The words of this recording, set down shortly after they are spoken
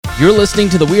You're listening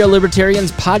to the We Are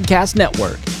Libertarians Podcast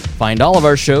Network. Find all of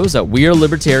our shows at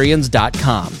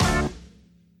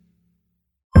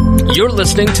wearelibertarians.com. You're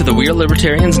listening to the We Are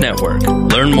Libertarians Network.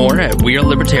 Learn more at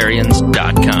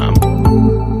wearelibertarians.com.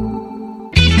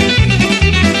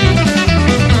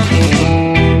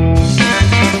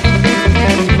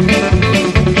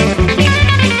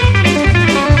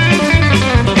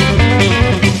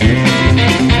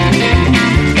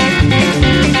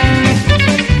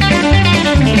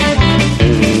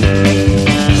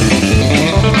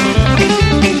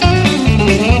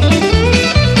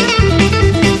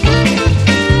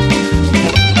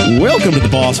 Welcome to the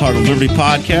Boss Hog of Liberty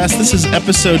podcast. This is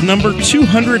episode number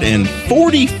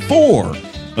 244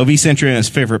 of East Centralia's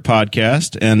favorite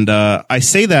podcast. And I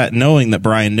say that knowing that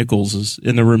Brian Nichols is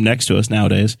in the room next to us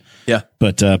nowadays. Yeah.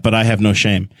 But I have no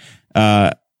shame.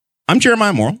 I'm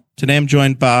Jeremiah Morrill. Today I'm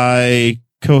joined by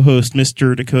co-host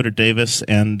Mr. Dakota Davis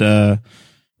and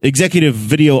executive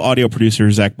video audio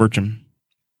producer Zach Burcham.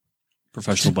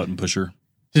 Professional button pusher.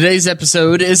 Today's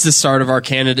episode is the start of our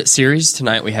candidate series.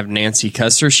 Tonight we have Nansi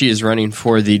Custer. She is running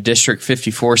for the District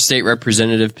 54 state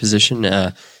representative position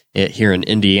here in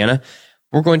Indiana.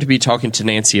 We're going to be talking to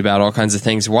Nansi about all kinds of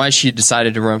things, why she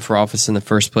decided to run for office in the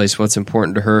first place, what's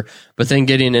important to her, but then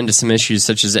getting into some issues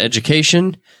such as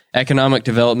education, economic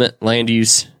development, land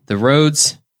use, the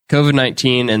roads,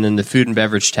 COVID-19, and then the food and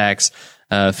beverage tax.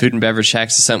 Food and beverage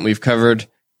tax is something we've covered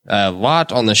a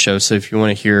lot on the show, so if you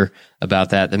want to hear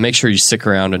about that, then make sure you stick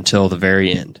around until the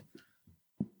very end.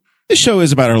 This show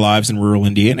is about our lives in rural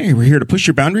Indiana. We're here to push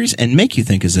your boundaries and make you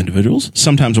think as individuals.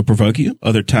 Sometimes we'll provoke you.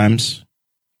 Other times,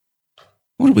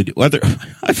 what do we do?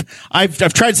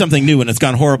 I've tried something new and it's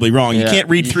gone horribly wrong. You can't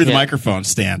read through the microphone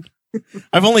stand.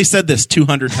 I've only said this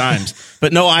 200 times,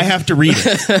 but no, I have to read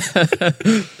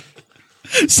it.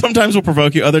 Sometimes we'll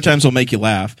provoke you. Other times we'll make you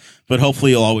laugh, but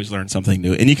hopefully you'll always learn something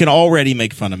new. And you can already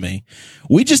make fun of me.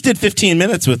 We just did 15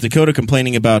 minutes with Dakota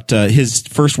complaining about his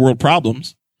first world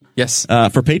problems. Yes.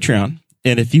 For Patreon.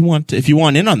 And if you want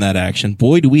in on that action,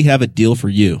 boy, do we have a deal for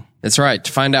you. That's right.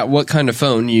 To find out what kind of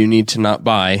phone you need to not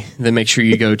buy, then make sure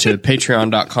you go to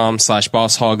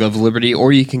patreon.com/bossHogOfLiberty,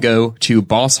 or you can go to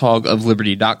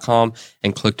bossHogOfLiberty.com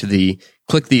and click the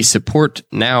support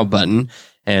now button.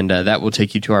 And that will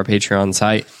take you to our Patreon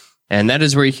site. And that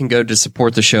is where you can go to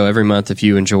support the show every month if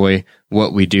you enjoy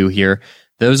what we do here.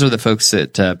 Those are the folks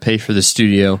that pay for the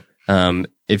studio.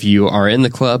 If you are in the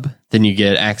club, then you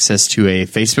get access to a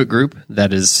Facebook group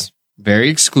that is very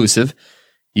exclusive.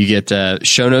 You get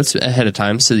show notes ahead of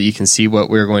time so that you can see what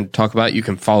we're going to talk about. You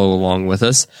can follow along with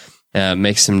us.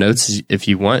 Make some notes if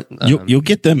you want. You'll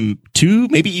get them 2,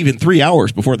 maybe even 3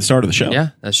 hours before the start of the show. Yeah,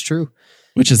 that's true.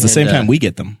 Which is the same time we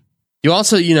get them. You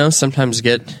also, sometimes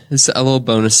get a little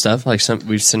bonus stuff, like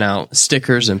we've sent out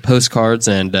stickers and postcards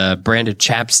and branded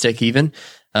chapstick even,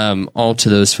 all to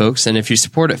those folks. And if you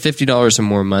support at $50 or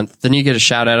more a month, then you get a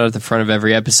shout out at the front of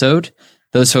every episode.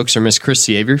 Those folks are Miss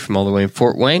Christy Avery from all the way in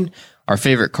Fort Wayne, our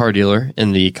favorite car dealer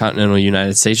in the continental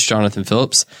United States, Jonathan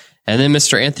Phillips, and then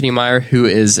Mr. Anthony Meyer, who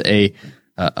is a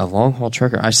long haul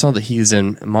trucker. I saw that he's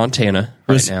in Montana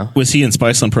now. Was he in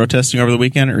Spiceland protesting over the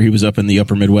weekend, or he was up in the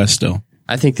upper Midwest still?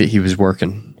 I think that he was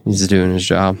working. He's doing his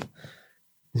job,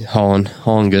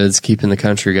 hauling goods, keeping the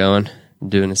country going,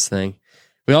 doing his thing.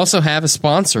 We also have a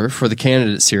sponsor for the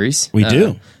candidate series. We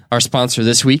do. Our sponsor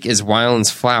this week is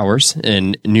Weiland's Flowers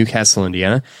in Newcastle,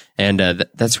 Indiana, and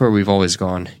that's where we've always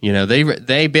gone.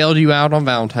 They bailed you out on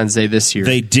Valentine's Day this year.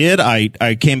 They did. I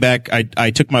came back.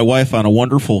 I took my wife on a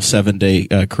wonderful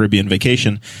 7-day Caribbean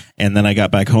vacation, and then I got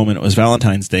back home and it was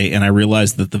Valentine's Day, and I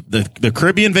realized that the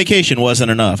Caribbean vacation wasn't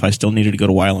enough. I still needed to go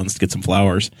to Weiland's to get some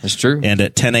flowers. That's true. And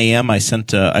at 10 a.m. I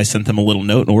sent them a little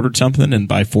note and ordered something, and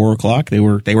by 4 o'clock they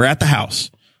were at the house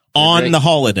on the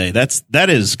holiday. That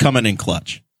is coming in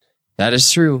clutch. That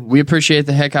is true. We appreciate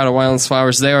the heck out of Weiland's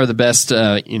Flowers. They are the best,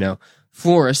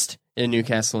 florist in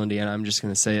Newcastle, Indiana. I'm just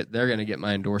going to say it. They're going to get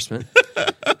my endorsement.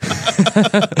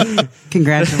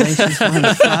 Congratulations,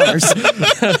 Weiland's Flowers.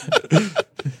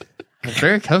 I'm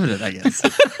very coveted, I guess.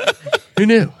 Who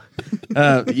knew?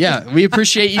 We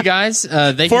appreciate you guys.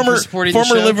 Thank you for supporting the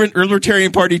show. Former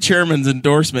Libertarian Party chairman's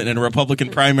endorsement in a Republican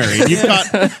primary.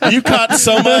 You caught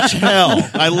so much hell.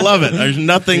 I love it. There's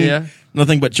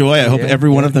nothing but joy. I hope every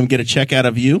one of them get a check out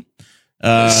of you.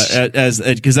 Because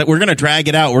we're going to drag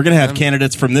it out. We're going to have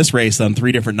candidates from this race on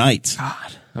 3 different nights.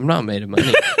 God, I'm not made of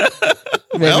money.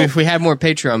 Maybe if we had more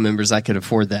Patreon members, I could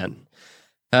afford that.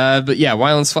 But yeah,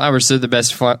 Weiland's Flowers, they're the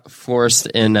best florist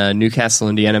in Newcastle,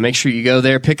 Indiana. Make sure you go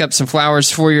there, pick up some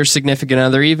flowers for your significant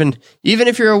other, even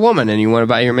if you're a woman and you want to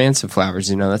buy your man some flowers,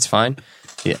 that's fine.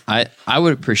 Yeah, I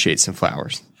would appreciate some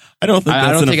flowers. I don't think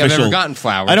I don't think I've ever gotten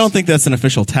flowers. I don't think that's an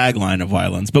official tagline of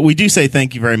Wylands, but we do say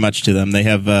thank you very much to them. They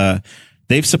have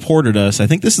they've supported us. I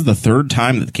think this is the third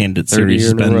time that the candidate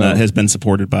series has been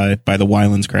supported by the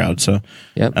Wylands crowd. So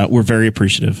we're very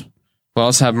appreciative. We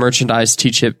also have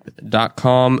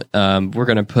merchandisetchip.com. We're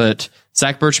going to put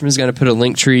Zach Birchman is going to put a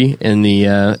link tree in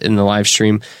the live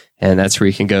stream, and that's where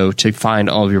you can go to find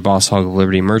all of your Boss Hog of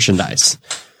Liberty merchandise.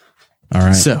 All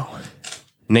right. So,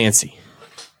 Nancy.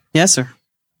 Yes, sir.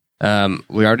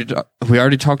 We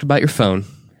already talked about your phone,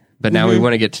 but now we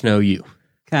want to get to know you.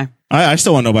 Okay. I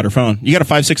still want to know about her phone. You got a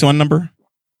 561 number?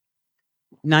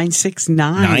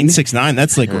 969. 969.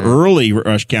 That's like early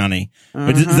Rush County.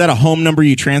 But is that a home number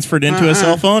you transferred into a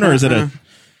cell phone, or is it a?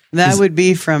 That would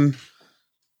be from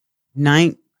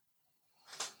 19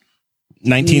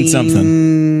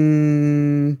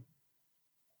 something.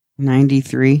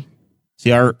 93.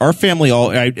 See, our family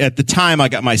at the time I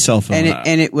got my cell phone,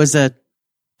 and it was a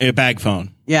bag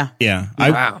phone. Yeah. Yeah.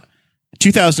 Wow.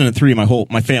 2003,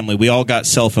 my family, we all got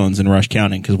cell phones in Rush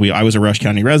County because I was a Rush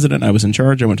County resident. I was in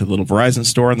charge. I went to the little Verizon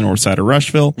store on the north side of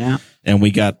Rushville, and we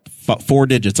got 4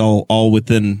 digits all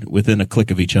within a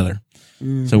click of each other.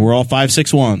 So we're all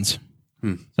 561s.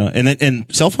 So,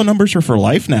 and cell phone numbers are for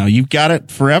life now. You've got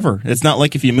it forever. It's not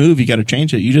like if you move, you got to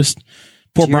change it. You just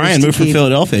poor Brian moved from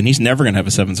Philadelphia, and he's never going to have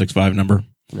a 765 number.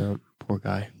 No, poor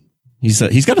guy. He's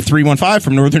got a 315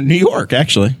 from northern New York,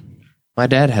 actually. My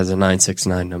dad has a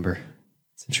 969 number.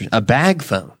 A bag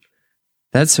phone.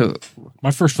 That's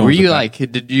my first phone. Were you like?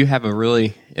 Did you have a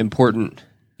really important?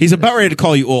 He's about ready to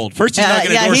call you old. First, he's not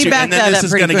going to endorse you, and then this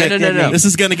is going to get this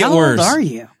is going to get worse. How old are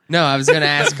you? No, I was going to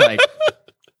ask like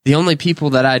the only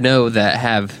people that I know that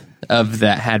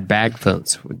had bag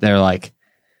phones. They're like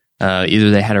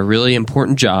either they had a really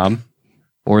important job,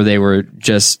 or they were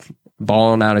just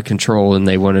balling out of control, and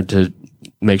they wanted to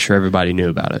make sure everybody knew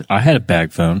about it. I had a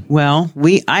bag phone. Well,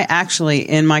 I actually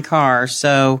in my car,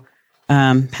 so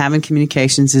having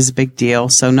communications is a big deal.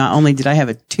 So not only did I have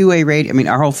a two-way radio, I mean,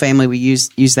 our whole family, we use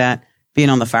that,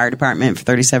 being on the fire department for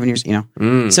 37 years,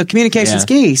 So communication's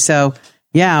key. So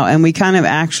yeah, and we kind of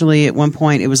actually at one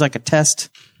point, it was like a test.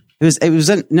 It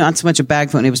was not so much a bag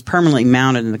phone, it was permanently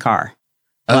mounted in the car.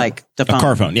 Like the phone. A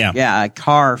car phone, yeah. Yeah, a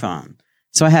car phone.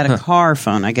 So I had a car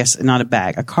phone, I guess, not a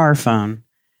bag, a car phone.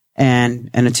 And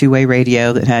a two-way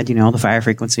radio that had, all the fire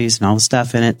frequencies and all the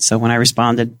stuff in it. So when I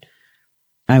responded,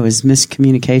 I was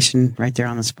miscommunication right there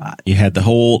on the spot. You had the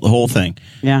whole thing.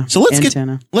 Yeah. So let's get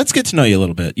to know you a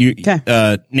little bit.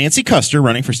 Nancy Custer,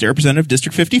 running for State Representative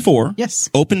District 54.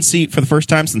 Yes. Open seat for the first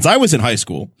time since I was in high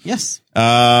school. Yes.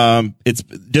 It's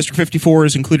District 54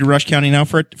 has included Rush County now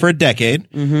for a decade.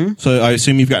 Mm-hmm. So I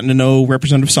assume you've gotten to know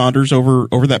Representative Saunders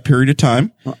over that period of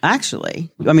time. Well,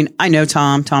 actually, I mean, I know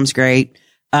Tom. Tom's great.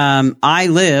 I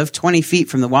live 20 feet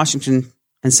from the Washington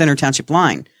and Center Township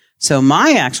line. So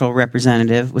my actual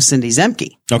representative was Cindy Zemke.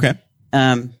 Okay.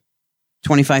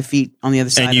 25 feet on the other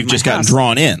side. And you've of my just house. gotten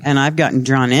drawn in. And I've gotten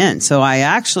drawn in. So I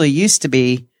actually used to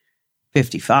be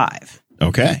 55.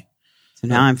 So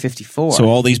now I'm 54. So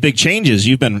all these big changes,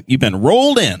 you've been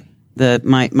rolled in.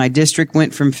 My district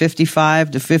went from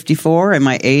 55 to 54, and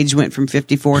my age went from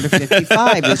 54 to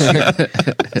 55 this year.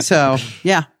 So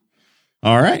yeah.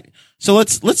 All right. So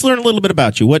let's learn a little bit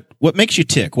about you. What makes you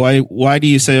tick? Why do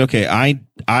you say, okay,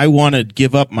 I want to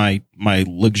give up my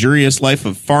luxurious life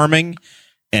of farming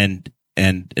and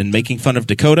making fun of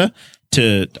Dakota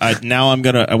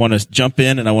I want to jump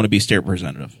in and I want to be state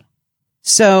representative.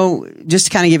 So just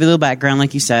to kind of give you a little background,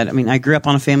 like you said, I mean, I grew up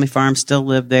on a family farm, still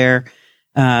live there,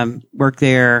 work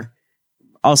there,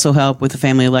 also help with the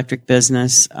family electric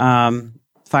business,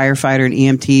 firefighter and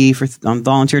EMT on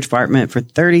volunteer department for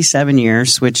 37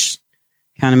 years, which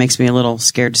kind of makes me a little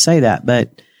scared to say that,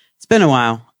 but it's been a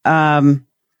while. I've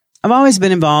always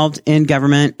been involved in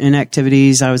government and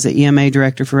activities. I was the EMA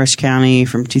director for Rush County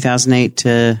from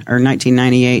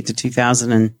 1998 to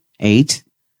 2008.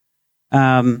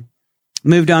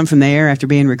 Moved on from there after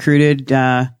being recruited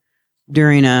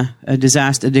during a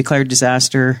declared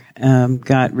disaster.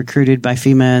 Got recruited by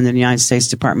FEMA and the United States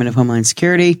Department of Homeland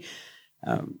Security.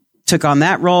 Took on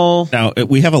that role. Now,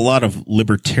 we have a lot of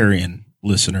libertarian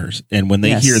listeners, and when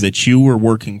they hear that you were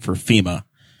working for FEMA,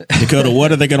 Dakota,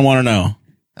 what are they going to want to know?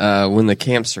 When the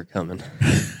camps are coming.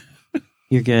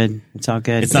 You're good. It's all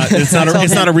good. It's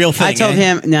not a real thing. I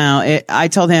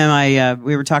told him,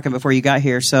 we were talking before you got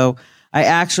here. So I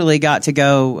actually got to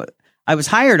go, I was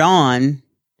hired on,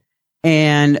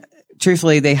 and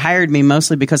truthfully, they hired me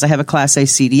mostly because I have a Class A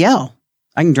CDL.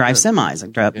 I can drive semis, I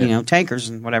can drive, tankers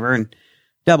and whatever, and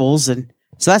doubles. And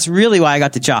so that's really why I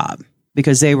got the job,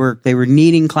 because they were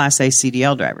needing Class A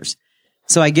CDL drivers.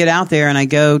 So I get out there and I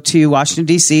go to Washington,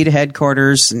 D.C. to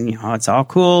headquarters, and it's all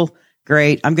cool.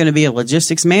 Great. I'm going to be a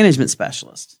logistics management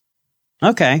specialist.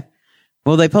 Okay.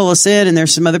 Well, they pull us in, and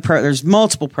there's some other there's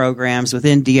multiple programs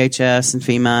within DHS and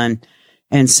FEMA.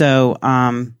 And so,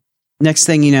 next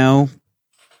thing you know,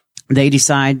 they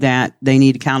decide that they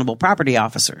need accountable property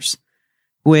officers,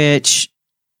 which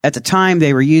at the time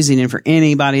they were using it for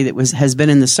anybody that has been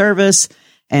in the service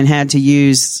and had to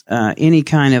use any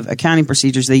kind of accounting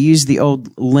procedures. They used the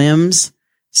old LIMS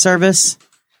service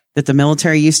that the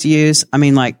military used to use. I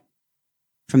mean, like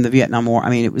from the Vietnam War. I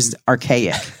mean, it was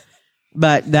archaic,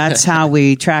 but that's how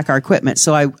we track our equipment.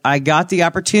 So I got the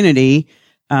opportunity,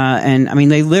 and I mean,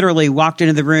 they literally walked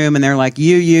into the room and they're like,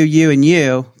 you, and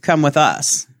you come with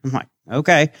us. I'm like,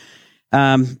 okay,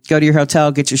 go to your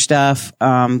hotel, get your stuff.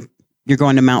 You're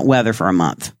going to Mount Weather for a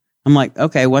month. I'm like,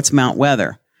 okay, what's Mount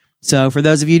Weather? So for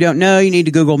those of you who don't know, you need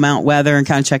to Google Mount Weather and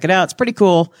kind of check it out. It's pretty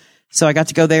cool. So I got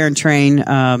to go there and train. It's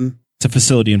a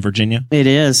facility in Virginia. It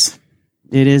is.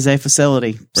 It is a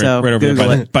facility. So right over Google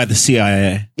there it. by the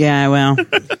CIA. Yeah, well,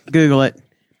 Google it.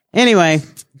 Anyway,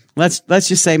 let's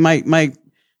just say I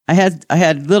had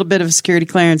a little bit of a security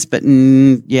clearance, but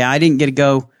yeah, I didn't get to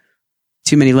go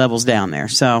too many levels down there.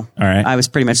 So all right. I was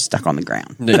pretty much stuck on the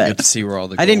ground. Didn't get to see where all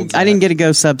the I didn't get to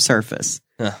go subsurface.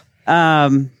 Huh.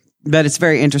 But it's a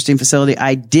very interesting facility.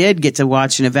 I did get to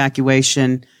watch an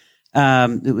evacuation.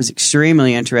 It was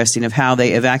extremely interesting of how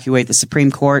they evacuate the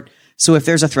Supreme Court. So if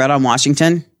there's a threat on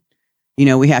Washington,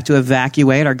 we have to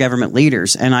evacuate our government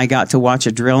leaders. And I got to watch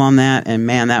a drill on that. And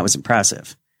man, that was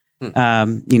impressive.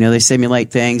 They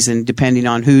simulate things, and depending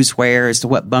on who's where as to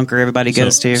what bunker everybody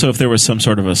goes to. So if there was some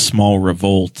sort of a small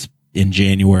revolt in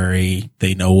January,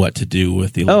 they know what to do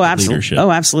with the leadership. Oh,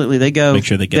 absolutely. They go, make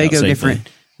sure they get out safely. Different.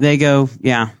 They go,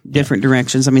 different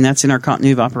directions. I mean, that's in our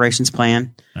continuity of operations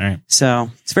plan. All right.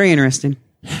 So it's very interesting.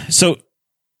 So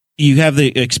you have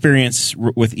the experience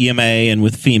with EMA and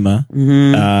with FEMA,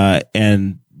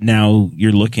 and now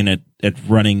you're looking at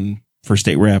running for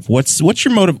state rep. What's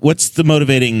your motive? What's the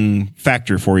motivating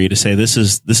factor for you to say this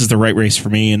is the right race for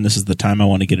me, and this is the time I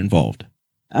want to get involved?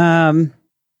 I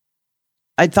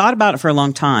thought about it for a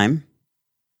long time.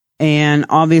 And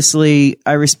obviously,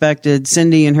 I respected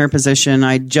Cindy in her position.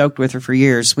 I joked with her for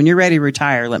years. When you're ready to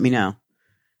retire, let me know.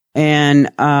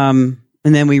 And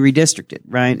then we redistricted,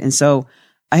 right? And so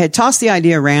I had tossed the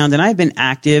idea around, and I've been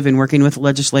active in working with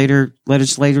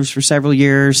legislators for several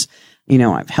years.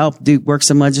 I've helped work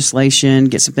some legislation,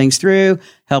 get some things through,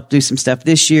 helped do some stuff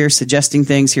this year, suggesting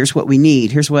things. Here's what we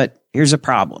need. Here's a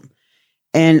problem.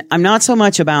 And I'm not so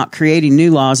much about creating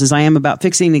new laws as I am about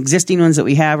fixing existing ones that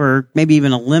we have, or maybe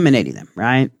even eliminating them,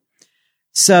 right?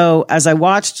 So as I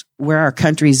watched where our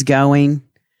country's going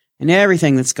and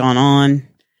everything that's gone on,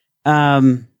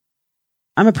 I'm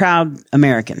a proud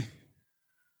American.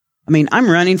 I mean, I'm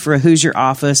running for a Hoosier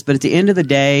office, but at the end of the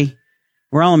day,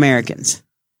 we're all Americans.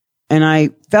 And I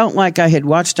felt like I had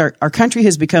watched our country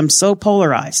has become so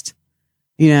polarized,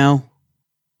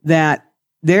 that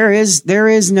there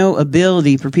is no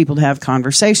ability for people to have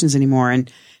conversations anymore.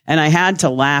 And I had to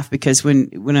laugh because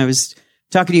when I was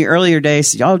talking to you earlier today,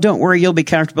 said, "Oh, don't worry, you'll be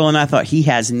comfortable." And I thought he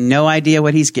has no idea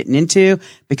what he's getting into,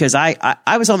 because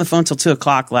I was on the phone till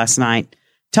 2:00 last night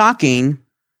talking,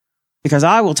 because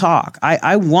I will talk.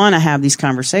 I want to have these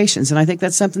conversations. And I think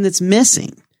that's something that's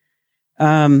missing.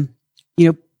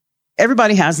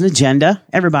 Everybody has an agenda,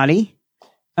 everybody.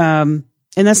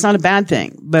 And that's not a bad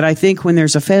thing. But I think when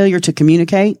there's a failure to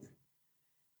communicate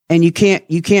and you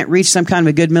can't reach some kind of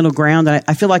a good middle ground,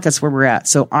 I feel like that's where we're at.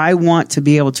 So I want to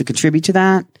be able to contribute to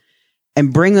that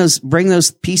and bring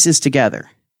those pieces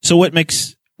together. So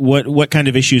what kind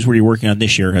of issues were you working on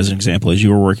this year, as an example, as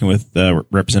you were working with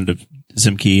Representative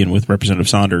Zimke and with Representative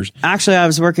Saunders? Actually,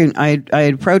 I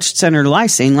had approached Senator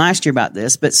Lysine last year about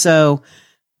this, but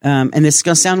and this is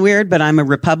going to sound weird, but I'm a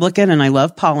Republican and I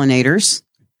love pollinators.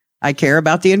 I care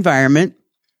about the environment,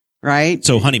 right?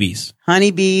 So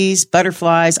honeybees,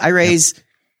 butterflies. I raise.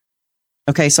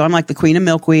 Okay, so I'm like the queen of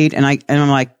milkweed, and I'm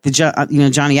like the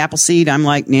Johnny Appleseed. I'm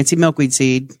like Nancy Milkweed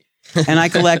Seed, and I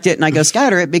collect it and I go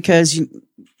scatter it because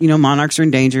monarchs are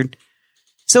endangered.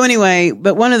 So anyway,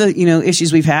 but one of the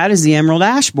issues we've had is the emerald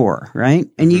ash borer, right?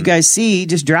 And you guys see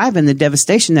just driving the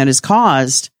devastation that is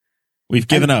caused. We've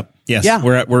given up. Yes, yeah.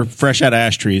 We're fresh out of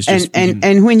ash trees.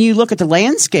 And when you look at the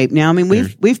landscape now, I mean,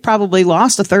 we've probably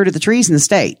lost a third of the trees in the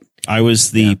state. I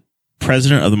was the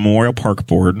president of the Memorial Park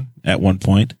Board at one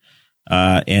point,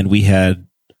 and we had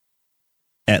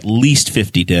at least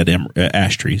 50 dead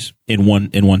ash trees in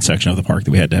one section of the park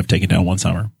that we had to have taken down one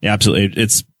summer. Yeah, absolutely,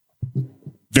 it's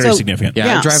very significant.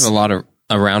 Yeah, I drive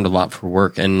around a lot for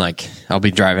work, and like I'll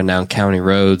be driving down county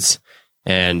roads.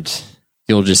 and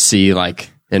you'll just see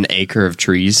like an acre of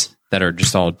trees that are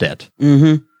just all dead.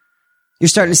 Mm-hmm. You're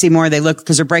starting to see more. They look,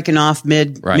 because they're breaking off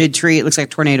mid tree. It looks like a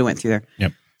tornado went through there.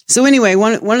 Yep. So anyway,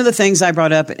 one of the things I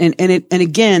brought up, and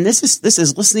again, this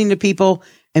is listening to people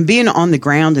and being on the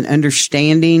ground and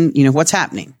understanding, what's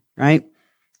happening, right?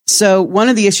 So one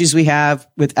of the issues we have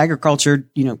with agriculture,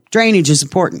 drainage is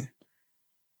important.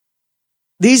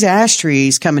 These ash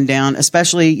trees coming down,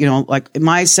 especially, like in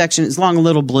my section, is along a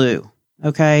Little Blue.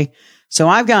 Okay. So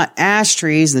I've got ash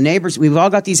trees, the neighbors, we've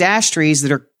all got these ash trees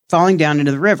that are falling down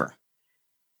into the river.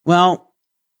 Well,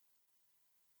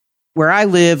 where I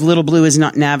live, Little Blue is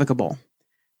not navigable.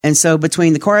 And so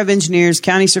between the Corps of Engineers,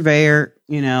 County Surveyor,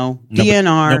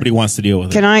 DNR, nobody wants to deal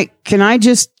with it. Can I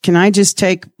just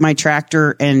take my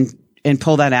tractor and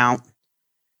pull that out?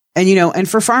 And, and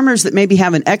for farmers that maybe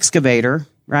have an excavator,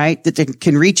 right, that they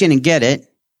can reach in and get it,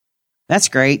 that's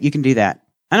great. You can do that.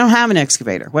 I don't have an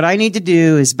excavator. What I need to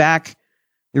do is back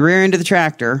the rear end of the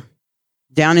tractor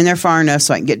down in there far enough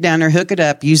so I can get down there, hook it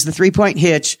up, use the 3-point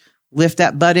hitch, lift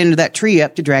that butt end of that tree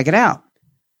up to drag it out.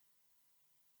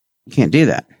 You can't do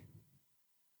that.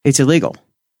 It's illegal.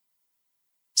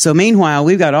 So meanwhile,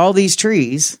 we've got all these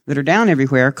trees that are down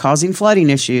everywhere causing flooding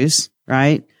issues,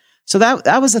 right? So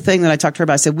that was the thing that I talked to her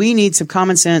about. I said, we need some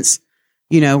common sense.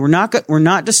 We're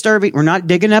not disturbing. We're not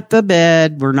digging up the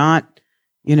bed. We're not,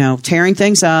 tearing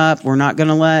things up. We're not going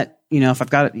to let, if I've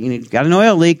got, got an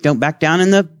oil leak, don't back down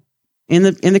in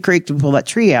the creek to pull that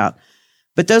tree out.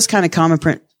 But those kind of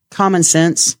common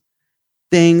sense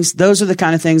things, those are the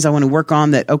kind of things I want to work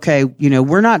on. That, okay,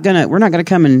 we're not gonna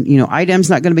come and, IDEM's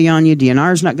not going to be on you.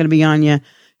 DNR's not going to be on you.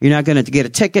 You're not going to get a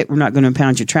ticket. We're not going to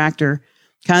impound your tractor.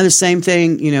 Kind of the same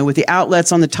thing, with the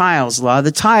outlets on the tiles. A lot of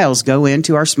the tiles go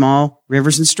into our small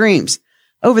rivers and streams.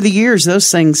 Over the years, those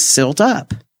things silt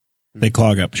up. They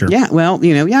clog up, sure. Yeah, well,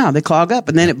 they clog up,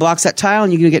 and then it blocks that tile,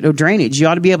 and you're going to get no drainage. You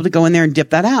ought to be able to go in there and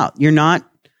dip that out. You're not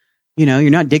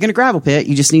digging a gravel pit.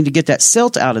 You just need to get that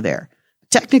silt out of there.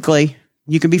 Technically,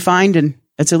 you can be fined, and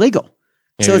it's illegal.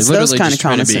 Yeah, so it's those kind of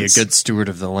trying common to be sense. a good steward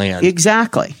of the land.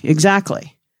 Exactly.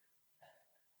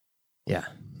 Yeah.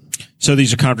 So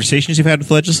these are conversations you've had with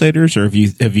legislators, or have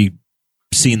you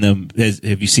seen them?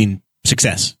 Have you seen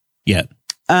success yet?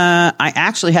 I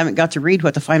actually haven't got to read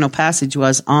what the final passage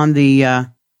was on the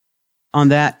on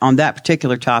that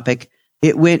particular topic.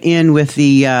 It went in with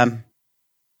the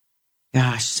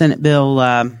Senate bill.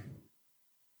 I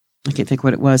can't think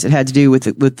what it was. It had to do with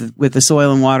the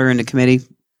soil and water in the committee.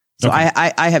 So Okay.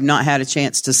 I have not had a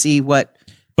chance to see what.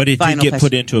 But it did get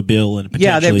put into a bill, and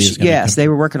potentially they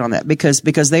were working on that because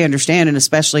they understand, and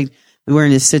especially we're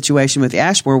in this situation with the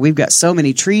ash borer. We've got so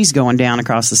many trees going down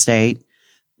across the state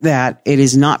that it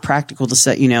is not practical to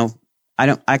say,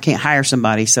 I can't hire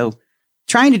somebody. So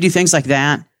trying to do things like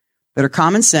that are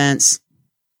common sense,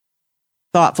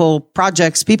 thoughtful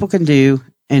projects people can do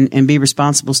and be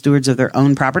responsible stewards of their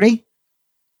own property.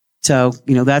 So,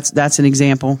 that's an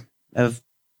example of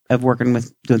working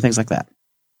with doing things like that.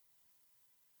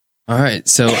 All right.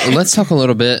 So let's talk a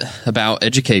little bit about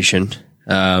education.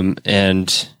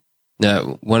 And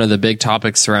one of the big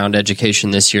topics around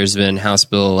education this year has been House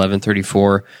Bill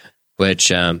 1134,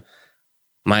 which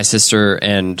my sister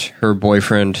and her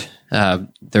boyfriend,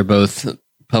 they're both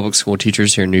public school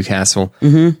teachers here in Newcastle.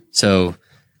 Mm-hmm. So,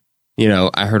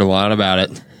 I heard a lot about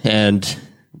it. And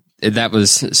that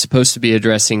was supposed to be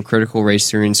addressing critical race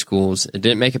theory in schools. It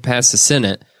didn't make it past the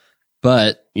Senate,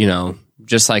 but,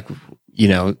 just like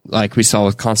we saw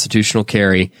with constitutional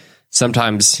carry,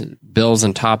 sometimes bills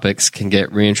and topics can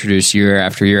get reintroduced year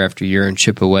after year after year and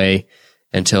chip away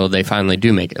until they finally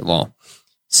do make it law.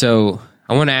 So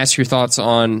I want to ask your thoughts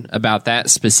about that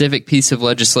specific piece of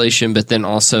legislation, but then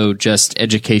also just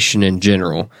education in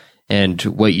general and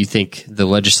what you think the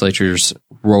legislature's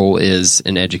role is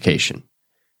in education.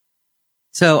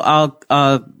 So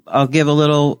I'll give a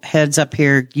little heads up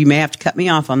here. You may have to cut me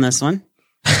off on this one.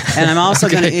 And I'm also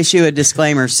Okay. going to issue a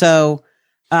disclaimer. So,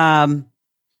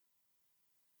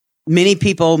 many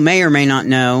people may or may not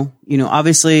know,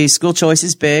 obviously school choice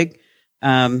is big,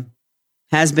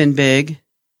 has been big.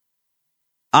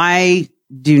 I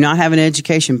do not have an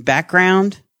education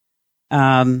background.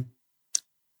 And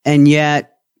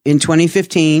yet in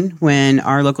 2015, when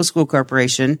our local school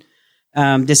corporation,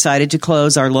 decided to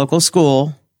close our local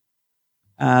school,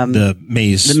 the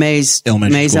Mays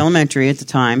Elementary at the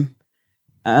time,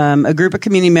 a group of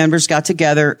community members got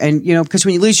together and, because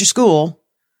when you lose your school,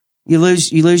 you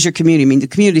lose your community. I mean, the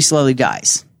community slowly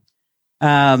dies.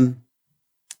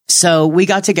 So we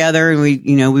got together and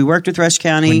we worked with Rush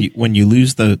County. When you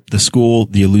lose the school,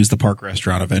 you lose the park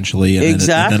restaurant eventually, and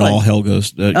exactly. then all hell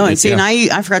goes. And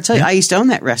I forgot to tell you, I used to own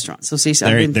that restaurant. So see,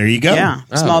 there you go. Yeah,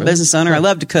 small business owner. I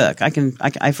love to cook.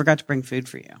 I forgot to bring food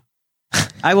for you.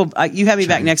 I will. You have me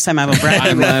back next time. I will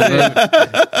brag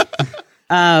about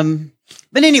food.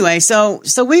 But anyway, so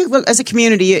we look as a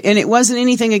community, and it wasn't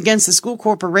anything against the school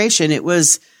corporation. It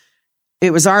was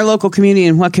our local community,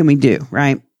 and what can we do,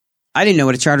 right? I didn't know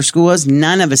what a charter school was.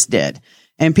 None of us did.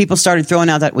 And people started throwing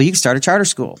out that, well, you can start a charter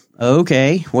school.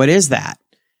 Okay, what is that?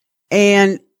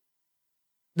 And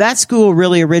that school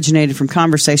really originated from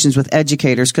conversations with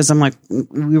educators because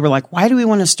we were like, why do we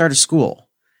want to start a school?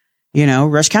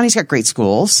 Rush County's got great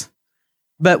schools,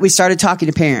 but we started talking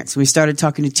to parents. We started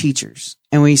talking to teachers,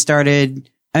 and we started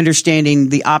understanding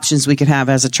the options we could have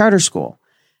as a charter school.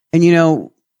 And,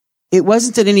 it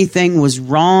wasn't that anything was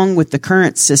wrong with the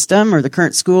current system or the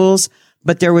current schools,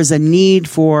 but there was a need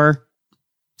for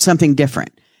something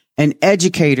different. And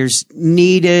educators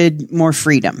needed more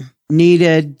freedom,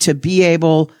 needed to be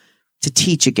able to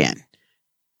teach again.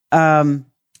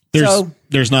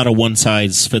 There's not a one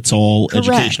size fits all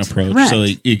education approach. Correct. So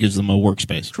it gives them a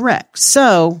workspace. Correct.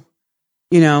 So,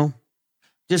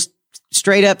 just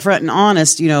straight up front and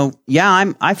honest,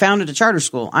 I founded a charter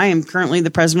school. I am currently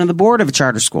the president of the board of a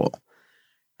charter school.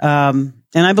 And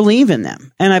I believe in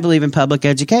them, and I believe in public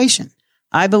education.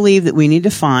 I believe that we need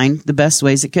to find the best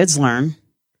ways that kids learn.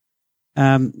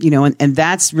 And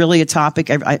that's really a topic.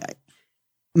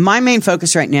 My main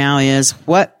focus right now is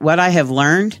what I have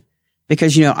learned,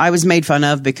 because, I was made fun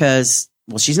of because,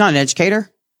 well, she's not an educator.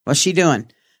 What's she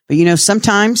doing? But,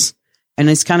 sometimes, and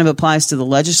this kind of applies to the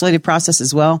legislative process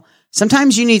as well.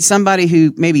 Sometimes you need somebody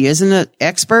who maybe isn't an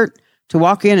expert to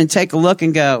walk in and take a look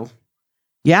and go,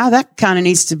 yeah, that kind of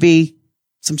needs to be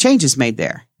some changes made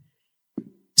there.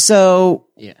 So,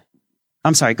 yeah,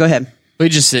 I'm sorry. Go ahead. You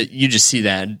just see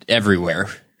that everywhere.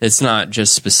 It's not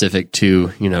just specific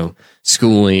to,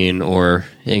 schooling or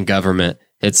in government.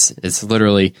 It's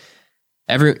literally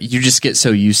you just get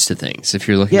so used to things. If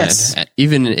you're looking at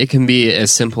even, it can be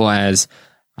as simple as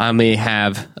I may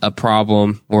have a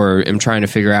problem or am trying to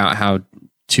figure out how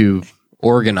to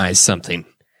organize something.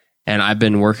 And I've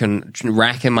been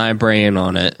racking my brain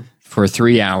on it for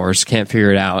 3 hours, can't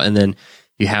figure it out. And then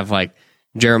you have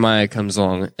Jeremiah comes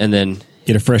along and then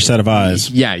get a fresh set of eyes.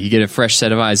 Yeah, you get a fresh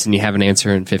set of eyes and you have an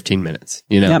answer in 15 minutes.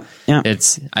 Yep.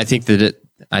 I think that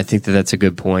that's a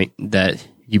good point that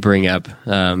you bring up.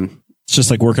 It's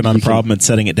just like working on a problem and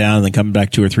setting it down and then coming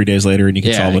back 2 or 3 days later and you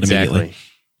can solve it immediately.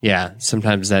 Yeah,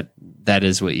 sometimes that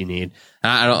is what you need.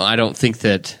 I don't think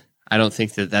that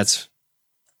that's.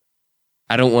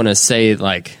 I don't want to say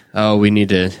we need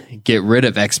to get rid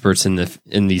of experts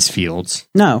in these fields.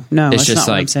 No, it's just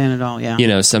not what I'm saying at all.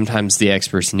 Yeah, sometimes the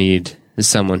experts need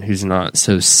someone who's not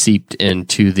so seeped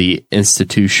into the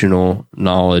institutional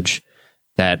knowledge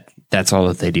that's all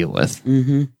that they deal with.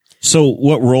 Mm-hmm. So,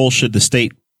 what role should the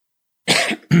state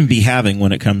be having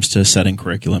when it comes to setting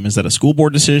curriculum? Is that a school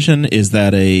board decision? Is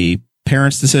that a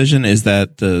parents' decision? Is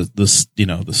that the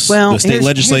state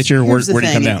legislature? Where did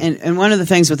it come down? And one of the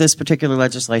things with this particular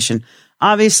legislation,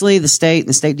 obviously the state and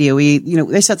the state DOE,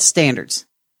 they set the standards.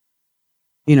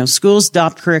 Schools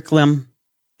adopt curriculum.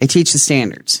 They teach the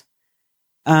standards.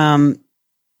 One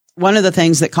of the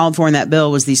things that called for in that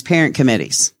bill was these parent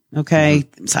committees. Okay.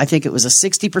 Mm-hmm. So I think it was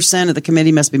 60% of the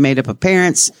committee must be made up of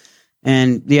parents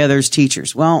and the others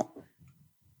teachers. Well,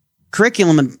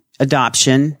 curriculum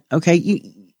adoption. Okay.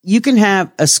 You can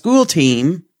have a school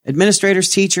team,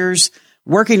 administrators, teachers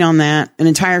working on that an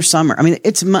entire summer. I mean,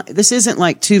 this isn't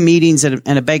like 2 meetings and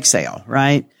a bake sale,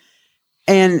 right?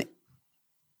 And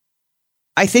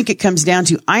I think it comes down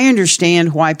to, I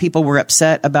understand why people were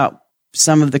upset about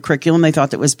some of the curriculum they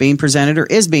thought that was being presented or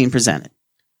is being presented.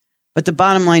 But the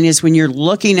bottom line is, when you're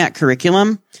looking at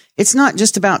curriculum, it's not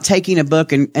just about taking a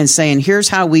book and saying, here's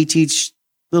how we teach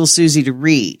little Susie to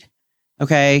read.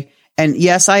 Okay. And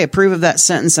yes, I approve of that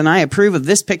sentence and I approve of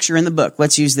this picture in the book.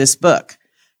 Let's use this book,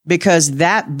 because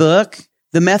that book,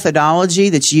 the methodology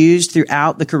that's used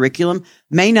throughout the curriculum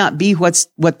may not be what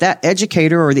that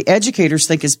educator or the educators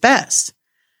think is best.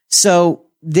 So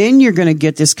then you're going to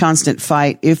get this constant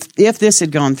fight. If this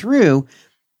had gone through,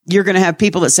 you're going to have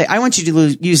people that say, I want you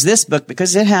to use this book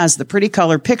because it has the pretty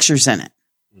color pictures in it.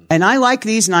 And I like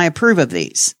these and I approve of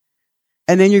these.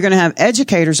 And then you're going to have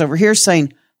educators over here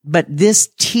saying, but this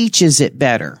teaches it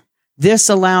better. This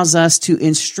allows us to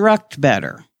instruct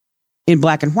better in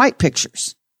black and white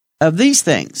pictures of these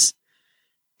things.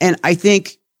 And I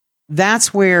think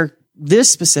that's where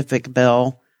this specific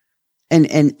bill and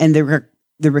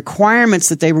the requirements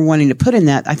that they were wanting to put in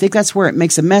that, I think that's where it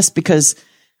makes a mess, because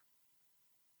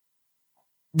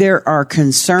there are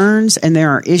concerns and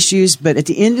there are issues, but at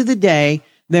the end of the day,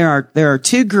 there are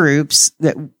two groups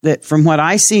that from what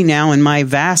I see now in my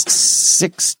vast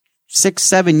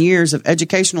 7 years of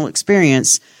educational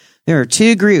experience, there are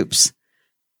two groups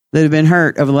that have been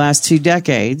hurt over the last 2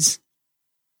 decades,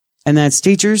 and that's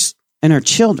teachers and our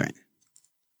children.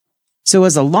 So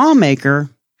as a lawmaker,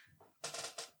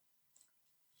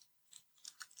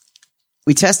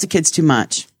 we test the kids too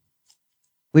much.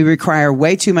 We require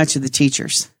way too much of the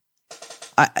teachers.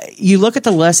 You look at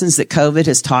the lessons that COVID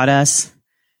has taught us,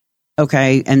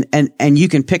 okay, and you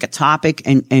can pick a topic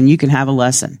and you can have a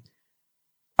lesson.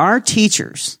 Our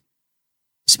teachers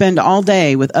spend all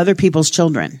day with other people's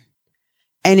children.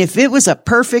 And if it was a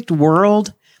perfect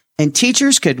world and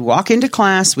teachers could walk into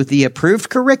class with the approved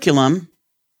curriculum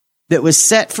that was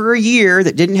set for a year,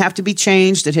 that didn't have to be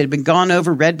changed, that had been gone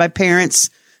over, read by parents,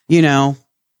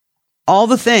 all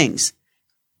the things.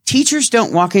 Teachers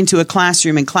don't walk into a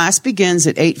classroom and class begins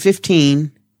at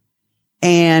 8:15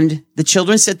 and the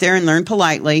children sit there and learn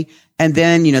politely. And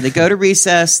then, they go to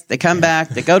recess, they come back,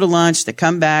 they go to lunch, they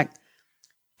come back.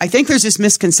 I think there's this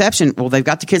misconception. Well, they've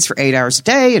got the kids for 8 hours a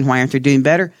day, and why aren't they doing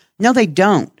better? No, they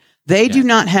don't. They do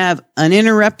not have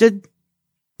uninterrupted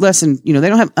lesson. They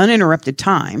don't have uninterrupted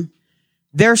time.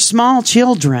 They're small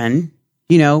children,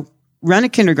 run a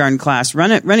kindergarten class,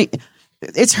 running.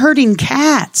 It's herding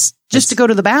cats just to go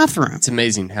to the bathroom. It's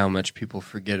amazing how much people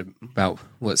forget about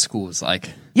what school is like.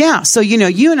 Yeah. So,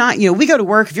 you and I, we go to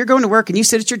work. If you're going to work and you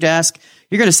sit at your desk,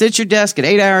 you're going to sit at your desk at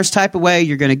 8 hours, type away.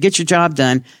 You're going to get your job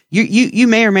done. You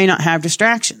may or may not have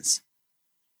distractions.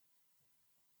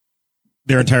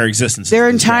 Their entire existence.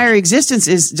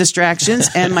 Is distractions.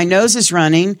 And my nose is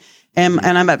running and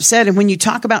I'm upset. And when you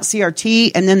talk about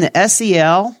CRT and then the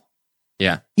SEL,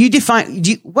 you define,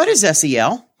 what is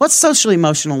SEL? What's social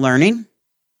emotional learning?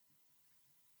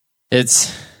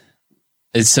 It's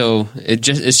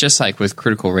just like with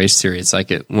critical race theory. It's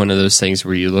like one of those things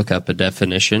where you look up a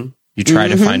definition, you try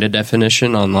to find a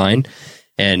definition online,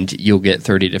 and you'll get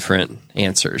 30 different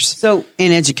answers. So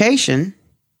in education,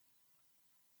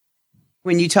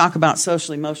 when you talk about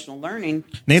social emotional learning,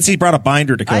 Nancy brought a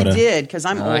binder, Dakota. I did, because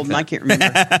I'm old and I can't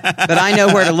remember, but I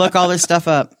know where to look all this stuff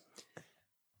up.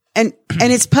 And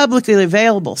it's publicly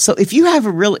available. So if you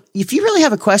really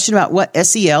have a question about what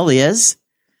SEL is,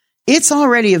 it's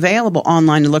already available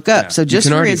online to look up. Yeah. So just you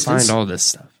can for already instance, find all this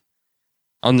stuff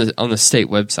on the state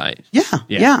website.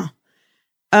 Yeah.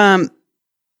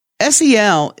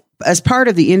 SEL, as part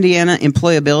of the Indiana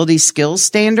Employability Skills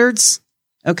Standards,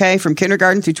 okay, from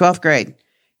kindergarten through 12th grade.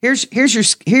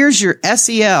 Here's your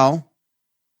SEL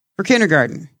for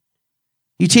kindergarten.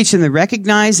 You teach them to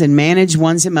recognize and manage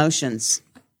one's emotions.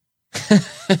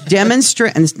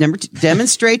 Demonstrate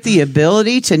the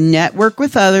ability to network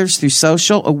with others through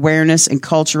social awareness and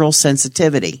cultural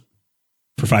sensitivity.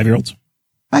 For 5-year-olds?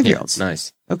 5-year-olds. Yeah,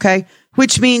 nice. Okay.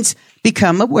 Which means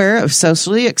become aware of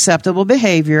socially acceptable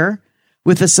behavior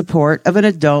with the support of an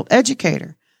adult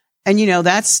educator. And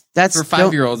that's for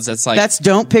 5-year-olds. That's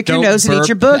don't pick your nose and eat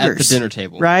your boogers at the dinner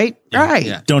table. Right. Yeah, right.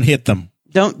 Yeah. Don't hit them.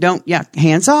 Don't.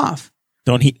 Hands off.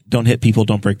 Don't hit people.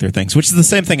 Don't break their things, which is the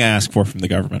same thing I ask for from the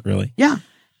government, really. Yeah.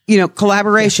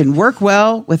 Collaboration, work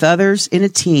well with others in a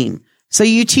team. So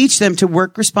you teach them to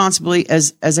work responsibly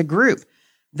as a group.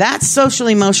 That's social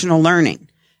emotional learning.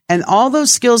 And all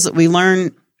those skills that we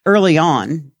learn early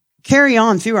on carry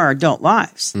on through our adult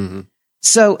lives. Mm-hmm.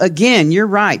 So again, you're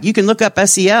right. You can look up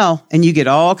SEL and you get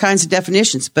all kinds of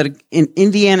definitions, but in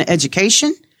Indiana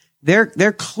education,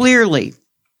 they're clearly,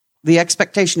 the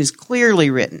expectation is clearly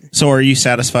written. So are you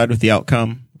satisfied with the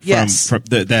outcome? Yes.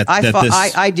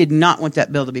 I did not want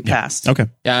that bill to be passed. Okay.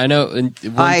 Yeah, I know. And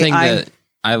one thing that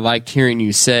I liked hearing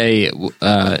you say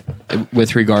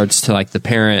with regards to like the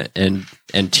parent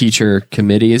and teacher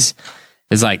committees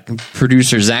is like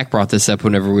producer Zach brought this up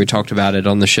whenever we talked about it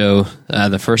on the show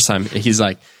the first time. He's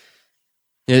like,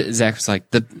 Zach was like,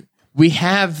 we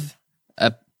have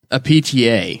a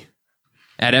PTA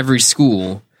at every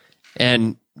school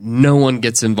and no one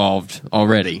gets involved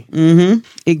already. Mm-hmm.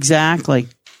 Exactly.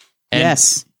 And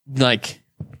yes. Like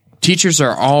teachers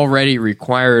are already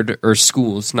required, or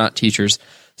schools, not teachers.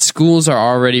 Schools are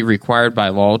already required by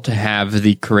law to have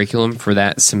the curriculum for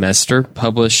that semester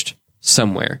published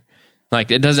somewhere.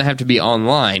 Like it doesn't have to be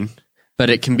online, but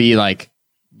it can be like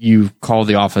you call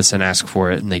the office and ask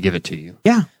for it and they give it to you.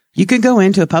 Yeah. You can go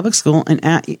into a public school and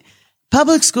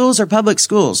public schools are public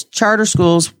schools. Charter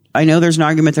schools, I know there's an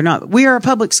argument they're not. We are a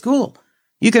public school.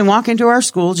 You can walk into our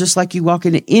school just like you walk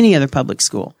into any other public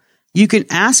school. You can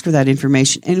ask for that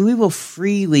information and we will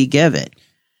freely give it.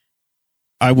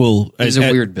 I will. It's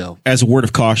a weird bill. As a word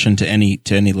of caution to any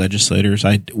legislators,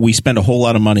 we spend a whole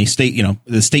lot of money.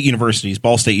 The state universities,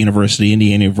 Ball State University,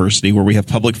 Indiana University, where we have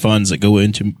public funds that go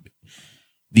into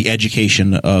the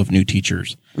education of new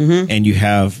teachers. Mm-hmm. And you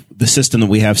have the system that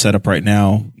we have set up right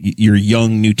now. Your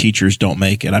young new teachers don't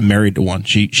make it. I'm married to one.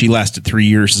 She lasted 3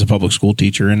 years as a public school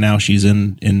teacher, and now she's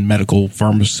in medical,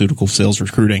 pharmaceutical sales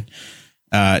recruiting,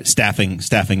 staffing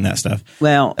that stuff.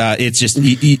 Well, it's just,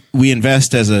 we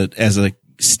invest as a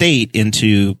state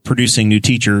into producing new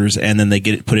teachers, and then they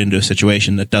get it put into a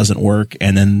situation that doesn't work.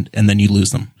 And then you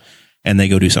lose them and they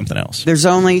go do something else. There's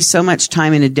only so much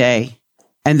time in a day.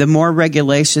 And the more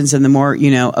regulations and the more,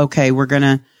 okay, we're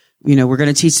going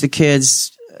to teach the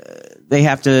kids, they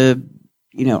have to,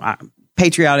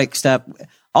 patriotic stuff,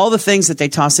 all the things that they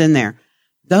toss in there.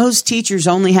 Those teachers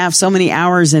only have so many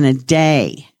hours in a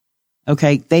day.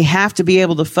 Okay. They have to be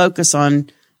able to focus on,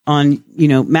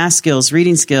 math skills,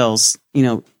 reading skills.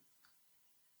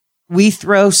 We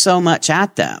throw so much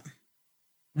at them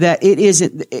that it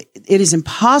is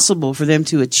impossible for them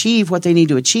to achieve what they need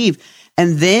to achieve.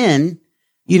 And then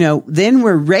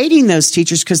we're rating those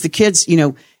teachers because the kids,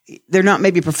 they're not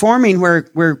maybe performing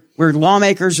where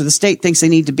lawmakers or the state thinks they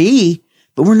need to be,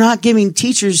 but we're not giving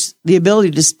teachers the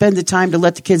ability to spend the time to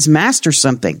let the kids master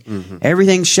something. Mm-hmm.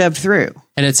 Everything's shoved through.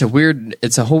 And it's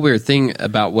a whole weird thing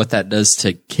about what that does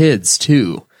to kids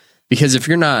too. Because if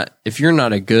you're not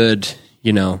a good,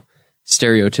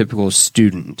 stereotypical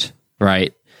student,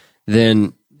 right,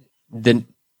 then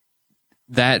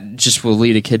that just will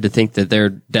lead a kid to think that they're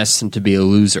destined to be a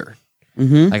loser.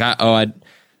 Mm-hmm. Like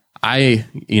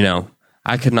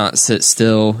I could not sit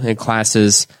still in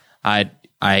classes. I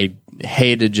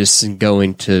hated just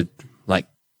going to like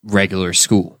regular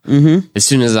school. Mm-hmm. As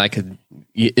soon as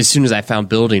I found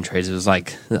building trades, it was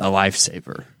like a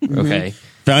lifesaver. Mm-hmm. Okay.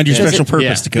 Found your special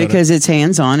purpose, Dakota. Because it's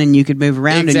hands-on and you could move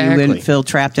around and you wouldn't feel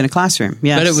trapped in a classroom.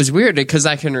 Yes. But it was weird because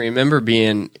I can remember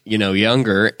being,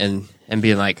 younger and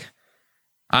being like,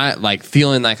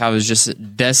 feeling like I was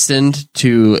just destined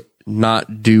to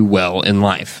not do well in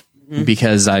life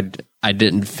because I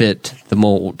didn't fit the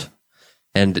mold.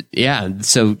 And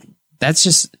so that's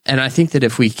just, and I think that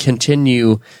if we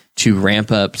continue to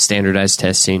ramp up standardized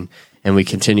testing and we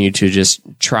continue to just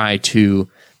try to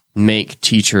make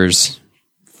teachers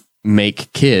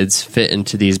make kids fit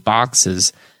into these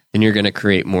boxes, then you're going to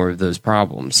create more of those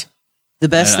problems. The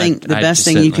best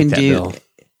thing you can do.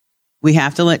 We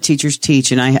have to let teachers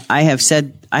teach. And I have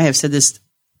said this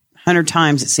 100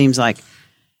 times, it seems like.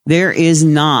 There is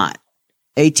not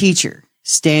a teacher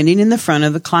standing in the front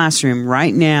of the classroom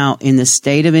right now in the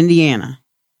state of Indiana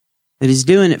that is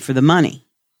doing it for the money.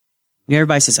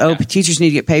 Everybody says, teachers need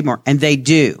to get paid more. And they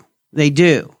do. They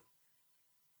do.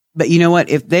 But you know what?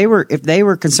 If they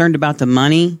were concerned about the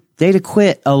money, they'd have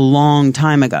quit a long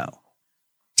time ago.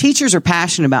 Teachers are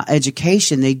passionate about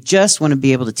education. They just want to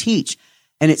be able to teach.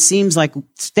 And it seems like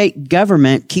state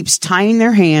government keeps tying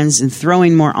their hands and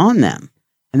throwing more on them.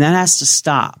 And that has to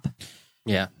stop.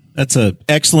 Yeah. That's an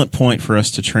excellent point for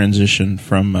us to transition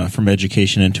from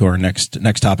education into our next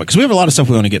topic. Because we have a lot of stuff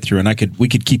we want to get through, and we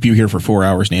could keep you here for 4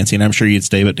 hours, Nancy, and I'm sure you'd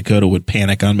stay, but Dakota would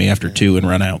panic on me after 2 and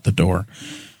run out the door.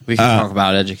 We can talk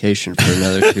about education for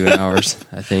another 2 hours,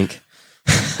 I think.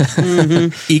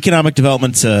 Mm-hmm. Economic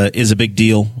development is a big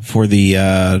deal for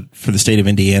the state of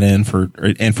Indiana and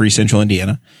for East Central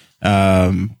Indiana.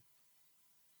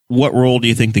 What role do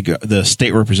you think the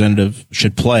state representative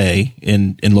should play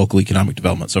in local economic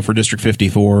development? So for District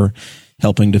 54,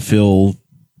 helping to fill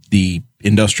the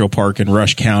industrial park in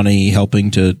Rush County, helping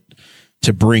to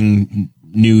bring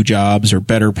new jobs or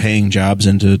better paying jobs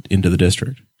into the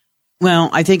district.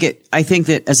 Well, I think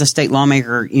that as a state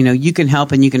lawmaker, you can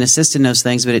help and you can assist in those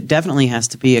things, but it definitely has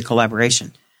to be a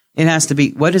collaboration. It has to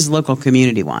be, what does the local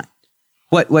community want?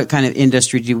 What kind of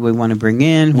industry do we want to bring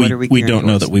in? What are we? We don't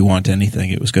know that we want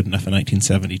anything. It was good enough in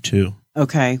 1972.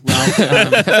 Okay, well,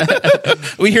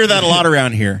 we hear that a lot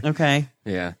around here. Okay,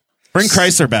 yeah. Bring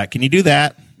Chrysler back. Can you do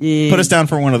that? Yeah. Put us down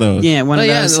for one of those. Yeah, one of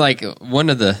those. Like one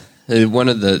of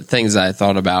the things I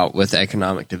thought about with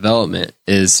economic development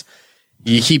is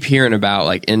you keep hearing about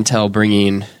like Intel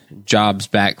bringing jobs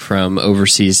back from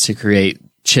overseas to create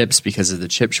chips because of the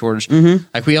chip shortage. Mm-hmm.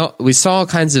 Like we saw all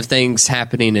kinds of things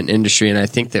happening in industry, and I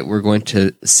think that we're going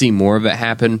to see more of it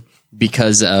happen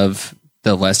because of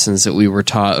the lessons that we were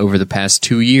taught over the past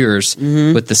 2 years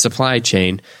with the supply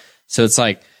chain. So it's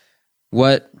like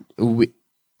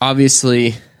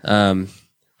obviously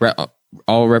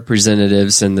all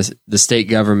representatives and the state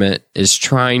government is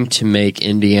trying to make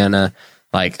Indiana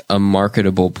like a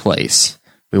marketable place.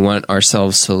 We want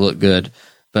ourselves to look good,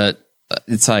 but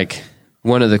it's like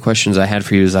one of the questions I had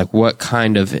for you is like, what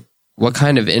kind of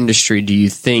industry do you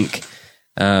think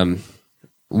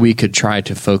we could try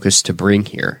to focus to bring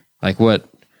here? Like, what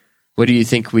do you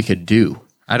think we could do?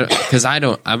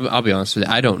 I'll be honest with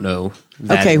you, I don't know.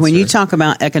 Okay, when you talk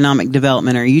about economic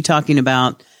development, are you talking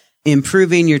about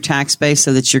improving your tax base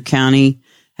so that your county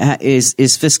is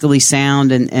fiscally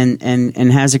sound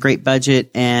and has a great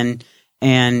budget and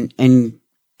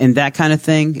that kind of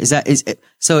thing?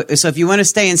 So if you want to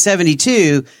stay in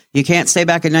 72, you can't stay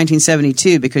back in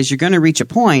 1972 because you're going to reach a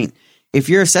point. If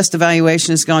your assessed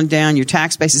evaluation has gone down, your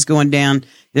tax base is going down.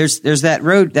 There's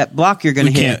that block you're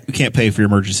going to hit. We can't pay for your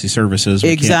emergency services.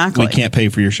 Exactly. We can't pay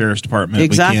for your sheriff's department.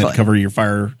 Exactly. We can't cover your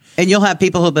fire. And you'll have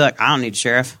people who'll be like, I don't need a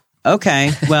sheriff.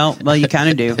 Okay, well, you kind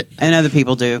of do, and other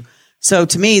people do. So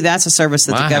to me, that's a service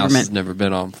that My the government house has never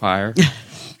been on fire.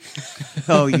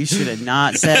 Oh, you should have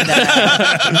not said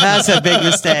that. That's a big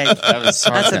mistake. That's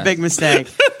a big mistake.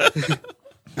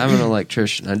 I'm an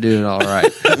electrician. I do it all right.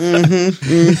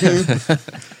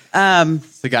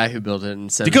 It's the guy who built it in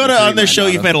 73. Dakota, on this show,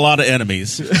 you've made a lot of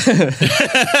enemies.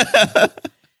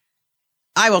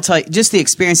 I will tell you, just the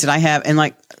experience that I have, and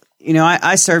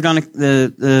I served on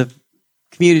the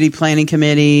community planning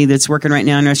committee that's working right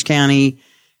now in Rush County,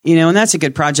 and that's a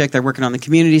good project. They're working on the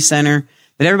community center,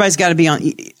 but everybody's got to be on,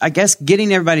 I guess,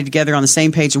 getting everybody together on the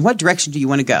same page. And what direction do you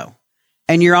want to go?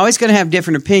 And you're always going to have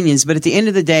different opinions, but at the end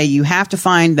of the day, you have to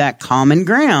find that common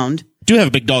ground. Do have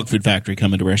a big dog food factory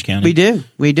coming to Rush County. We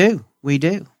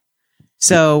do.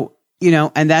 So,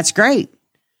 and that's great.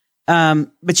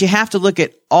 But you have to look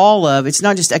at it's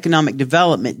not just economic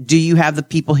development. Do you have the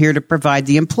people here to provide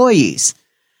the employees?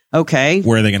 Okay.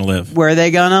 Where are they going to live? Where are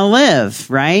they going to live?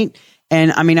 Right.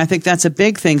 And I mean, I think that's a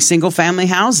big thing. Single family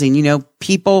housing,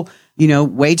 people,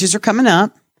 wages are coming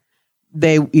up.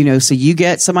 So you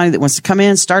get somebody that wants to come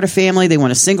in, start a family. They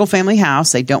want a single family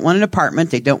house. They don't want an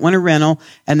apartment. They don't want a rental,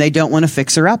 and they don't want a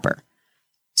fixer upper.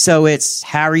 So it's,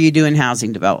 how are you doing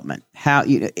housing development?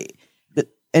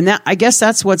 I guess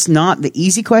that's what's not the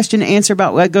easy question to answer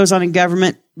about what goes on in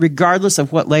government, regardless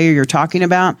of what layer you're talking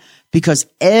about, because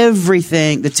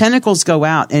everything, the tentacles go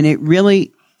out, and it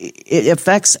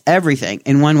affects everything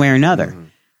in one way or another.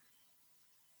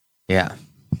 Yeah.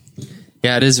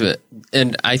 Yeah, it is.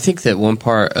 And I think that one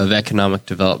part of economic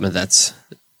development that's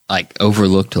like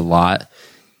overlooked a lot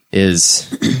is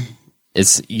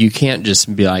you can't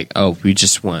just be like, oh, we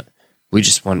just want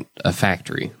a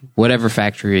factory, whatever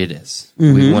factory it is.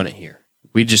 Mm-hmm. We want it here.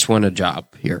 We just want a job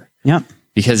here. Yep.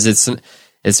 Because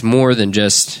it's more than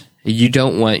just, you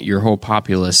don't want your whole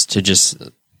populace to just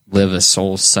live a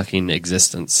soul sucking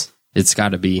existence. It's got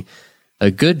to be a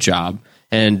good job.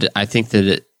 And I think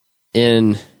that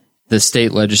in the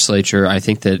state legislature, I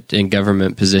think that in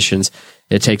government positions,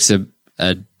 it takes a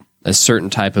certain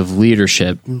type of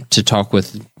leadership to talk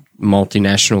with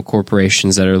multinational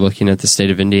corporations that are looking at the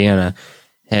state of Indiana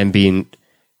and being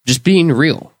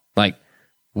real. Like,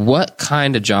 what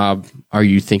kind of job are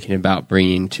you thinking about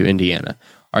bringing to Indiana?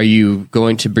 Are you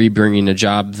going to be bringing a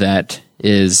job that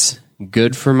is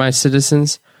good for my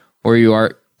citizens, or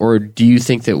do you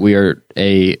think that we are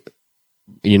a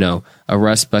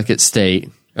Rust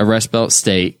Belt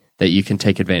state that you can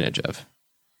take advantage of?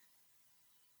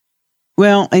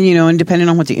 Well, and depending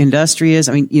on what the industry is,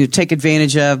 I mean, take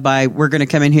advantage of by, we're going to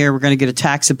come in here, we're going to get a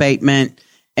tax abatement,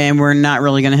 and we're not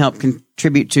really going to help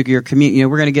contribute to your community.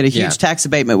 We're going to get a huge tax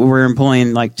abatement where we're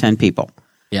employing like 10 people.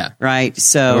 Yeah. Right.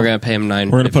 So we're going to pay them $9.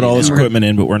 We're going to put all this equipment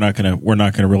in, but we're not going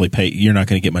to really pay. You're not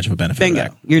going to get much of a benefit. Bingo.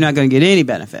 Of that. You're not going to get any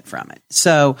benefit from it.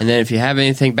 So, and then if you have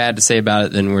anything bad to say about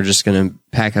it, then we're just going to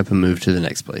pack up and move to the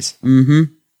next place.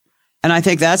 Mm-hmm. And I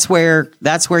think that's where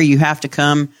you have to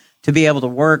come to be able to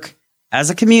work as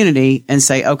a community and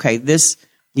say, okay, this,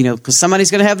 because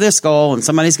somebody's going to have this goal and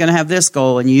somebody's going to have this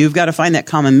goal, and you've got to find that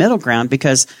common middle ground.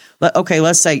 Because,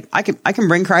 let's say I can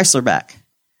bring Chrysler back.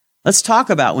 Let's talk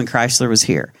about when Chrysler was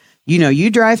here. You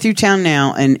drive through town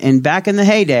now, and back in the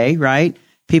heyday, right?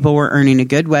 People were earning a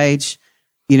good wage.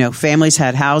 Families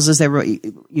had houses. They were,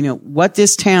 what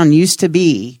this town used to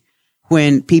be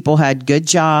when people had good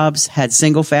jobs, had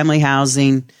single family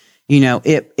housing.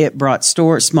 It brought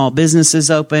small businesses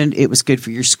opened. It was good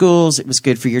for your schools. It was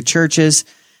good for your churches.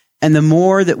 And the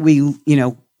more that we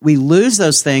lose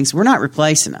those things, we're not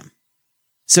replacing them.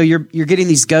 So you're getting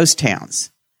these ghost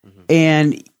towns. Mm-hmm.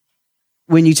 And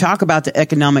when you talk about the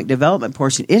economic development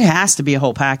portion, it has to be a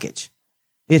whole package.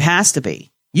 It has to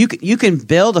be. You can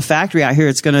build a factory out here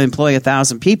that's going to employ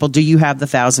 1,000 people. Do you have the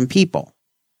 1,000 people?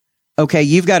 Okay,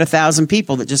 you've got 1,000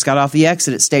 people that just got off the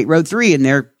exit at State Road 3, and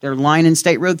they're lining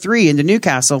State Road 3 into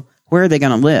Newcastle. Where are they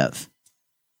going to live?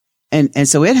 And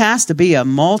so it has to be a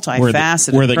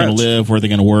multifaceted where are they going approach. to live? Where are they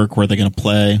going to work? Where are they going to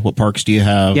play? What parks do you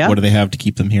have? Yeah. What do they have to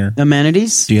keep them here?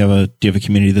 Amenities. Do you have a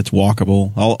community that's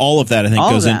walkable? All of that, I think,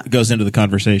 All of that. goes into the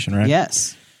conversation, right?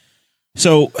 Yes.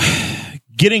 So,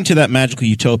 getting to that magical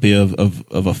utopia of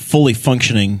a fully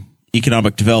functioning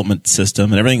economic development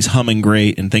system and everything's humming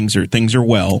great and things are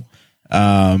well,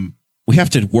 we have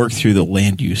to work through the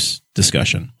land use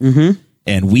discussion. Mm-hmm.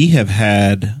 And we have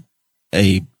had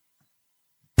a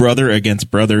brother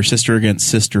against brother, sister against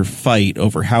sister fight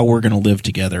over how we're going to live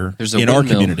together in our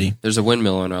community. There's a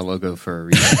windmill in our logo for a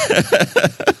reason.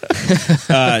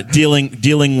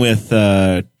 Dealing with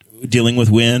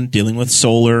wind, dealing with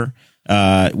solar.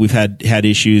 We've had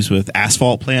issues with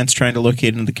asphalt plants trying to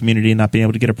locate in the community and not being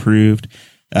able to get approved.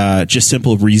 Just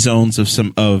simple rezones of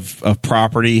some of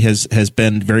property has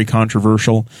been very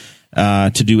controversial.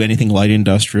 To do anything light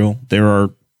industrial, there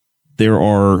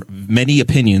are many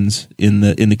opinions in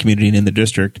the community and in the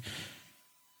district.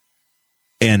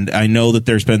 And I know that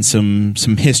there's been some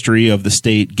history of the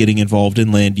state getting involved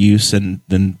in land use, and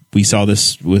then we saw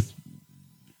this with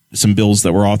some bills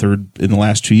that were authored in the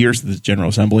last 2 years of the General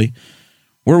Assembly.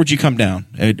 Where would you come down?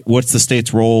 What's the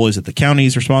state's role? Is it the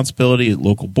county's responsibility? Is it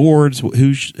local boards?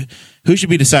 Who should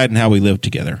be deciding how we live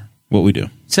together? What we do?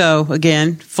 So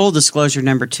again, full disclosure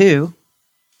number 2.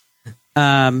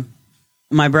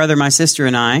 My brother, my sister,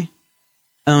 and I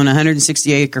own a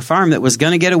 160-acre farm that was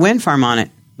going to get a wind farm on it.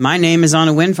 My name is on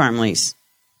a wind farm lease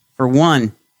for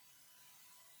one.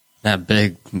 Not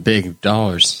big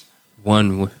dollars.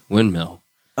 One windmill.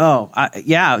 Oh,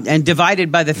 yeah, and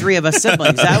divided by the 3 of us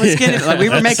siblings. That was we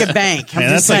were making bank. I'm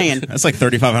just saying. That's like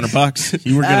 $3,500.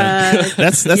 You were gonna.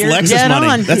 That's you're Lexus dead money.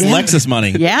 on. That's Yeah. Lexus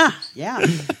money. Yeah.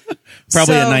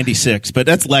 Probably So- a 96, but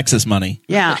that's Lexus money.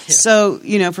 Yeah. So,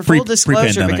 for full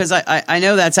disclosure, pre-pandemic. because I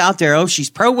know that's out there. Oh, she's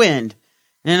pro wind.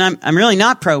 And I'm really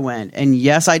not pro wind. And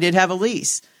yes, I did have a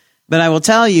lease. But I will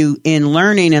tell you, in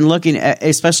learning and looking at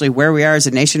especially where we are as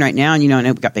a nation right now, and and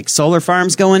we've got big solar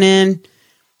farms going in.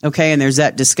 Okay, and there's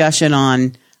that discussion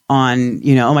on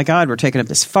oh my God, we're taking up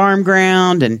this farm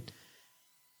ground, and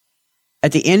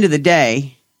at the end of the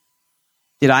day,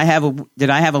 did I have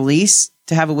a lease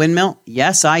to have a windmill?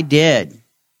 Yes, I did.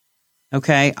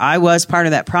 Okay, I was part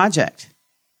of that project,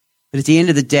 but at the end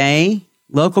of the day,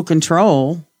 local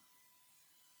control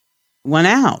went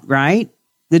out. Right,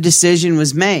 the decision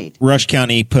was made. Rush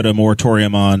County put a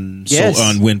moratorium on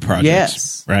on wind projects.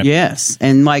 Yes, right. Yes,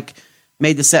 and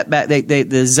made the setback.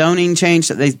 The zoning change.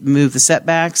 They moved the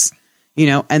setbacks.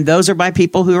 And those are by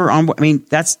people who are on. I mean,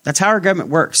 that's how our government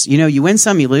works. You win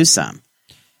some, you lose some.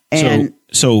 And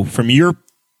so from your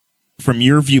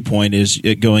viewpoint, is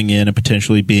it going in and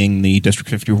potentially being the District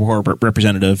 54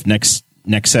 representative next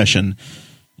session?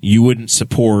 You wouldn't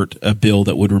support a bill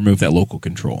that would remove that local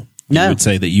control. No. You would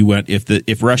say that you went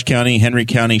if Rush County, Henry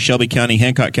County, Shelby County,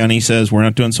 Hancock County says we're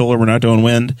not doing solar, we're not doing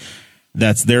wind.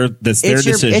 That's their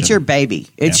decision. It's your baby.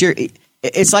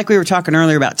 It's like we were talking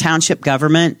earlier about township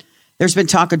government. There's been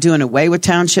talk of doing away with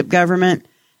township government,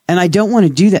 and I don't want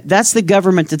to do that. That's the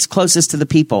government that's closest to the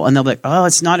people, and they'll be like, "Oh,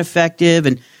 it's not effective,"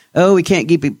 and "Oh, we can't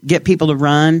get people to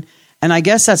run." And I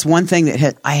guess that's one thing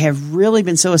that I have really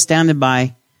been so astounded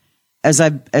by as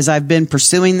I've been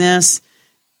pursuing this.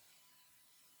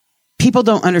 People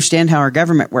don't understand how our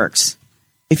government works.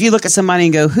 If you look at somebody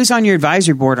and go, "Who's on your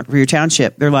advisory board for your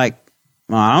township?" They're like,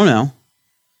 "Well, I don't know."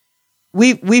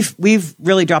 We've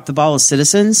really dropped the ball as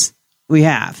citizens. We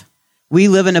have. We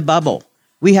live in a bubble.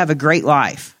 We have a great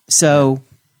life. So,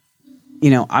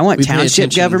 I want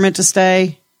township government to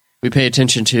stay. We pay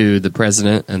attention to the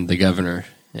president and the governor,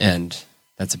 and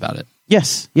that's about it.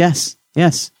 Yes. So,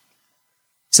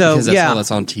 Because that's all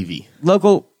that's on TV.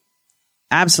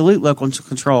 Absolute local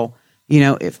control.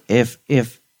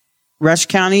 If Rush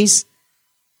County's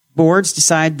boards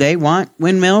decide they want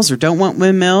windmills or don't want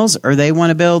windmills, or they want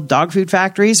to build dog food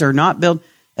factories or not build,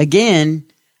 again,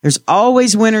 there's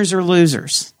always winners or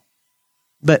losers.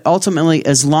 But ultimately,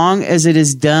 as long as it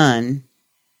is done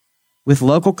with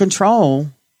local control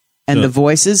and the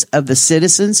voices of the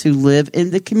citizens who live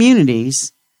in the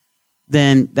communities,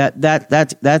 then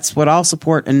that's what I'll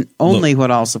support, and only what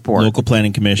I'll support. Local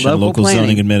planning commission, local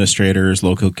zoning administrators,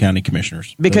 local county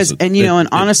commissioners. Because and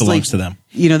honestly, it belongs to them.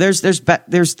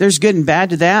 There's good and bad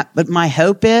to that, but my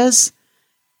hope is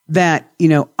that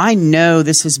I know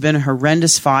this has been a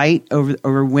horrendous fight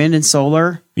over wind and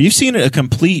solar. You've seen a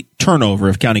complete turnover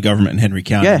of county government in Henry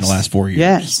County in the last 4 years.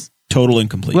 Yes, total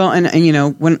incomplete. Well, and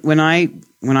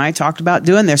when I talked about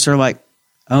doing this, they're like,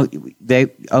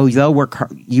 they'll work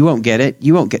hard. You won't get it.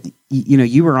 You won't get.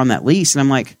 You were on that lease, and I'm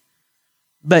like,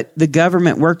 but the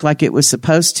government worked like it was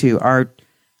supposed to.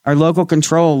 our local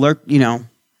control,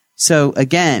 so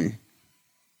again,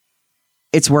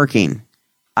 it's working.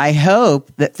 I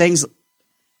hope that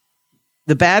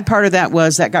the bad part of that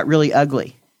was that got really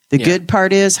ugly. The good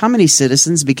part is how many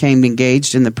citizens became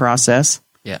engaged in the process?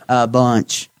 Yeah. A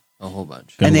bunch. A whole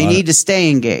bunch. And they need to stay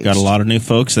engaged. Got a lot of new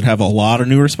folks that have a lot of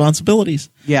new responsibilities.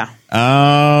 Yeah.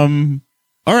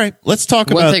 All right, let's talk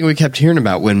about... One thing we kept hearing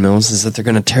about windmills is that they're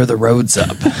going to tear the roads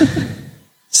up.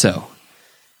 So,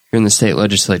 you're in the state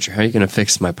legislature. How are you going to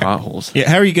fix my potholes? Yeah,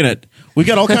 how are you going to... We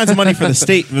got all kinds of money for the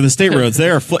state roads.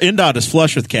 NDOT is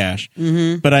flush with cash.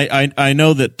 Mm-hmm. But I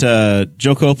know that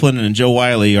Joe Copeland and Joe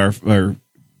Wiley are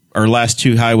our last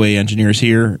two highway engineers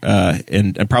here,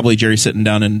 and probably Jerry sitting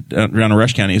down around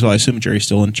Rush County as well. I assume Jerry's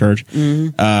still in charge.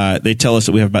 Mm-hmm. They tell us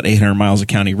that we have about 800 miles of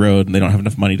county road, and they don't have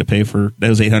enough money to pay for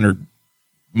those 800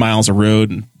 miles of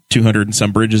road and 200 and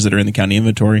some bridges that are in the county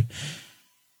inventory.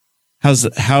 How does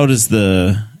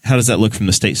that look from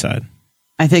the state side?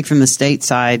 I think from the state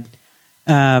side,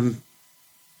 and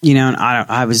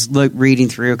I was reading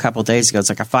through a couple of days ago. It's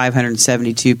like a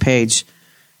 572 page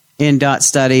NDOT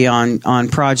study on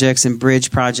projects and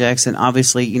bridge projects, and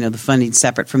obviously, the funding's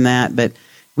separate from that. But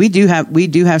we do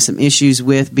have some issues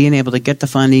with being able to get the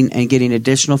funding and getting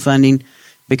additional funding,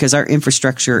 because our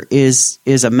infrastructure is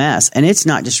a mess, and it's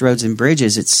not just roads and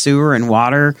bridges; it's sewer and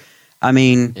water. I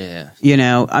mean,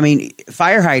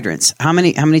 fire hydrants. How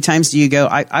many times do you go?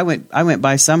 I went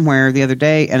by somewhere the other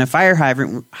day, and a fire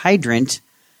hydrant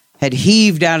had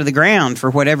heaved out of the ground for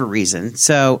whatever reason.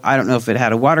 So I don't know if it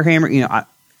had a water hammer,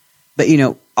 but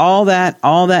all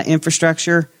that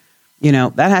infrastructure,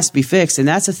 that has to be fixed. And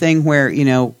that's a thing where,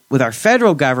 with our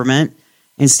federal government,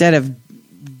 instead of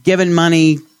giving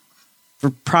money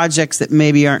for projects that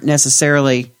maybe aren't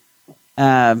necessarily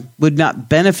would not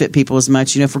benefit people as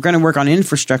much, if we're going to work on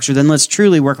infrastructure, then let's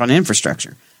truly work on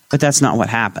infrastructure. But that's not what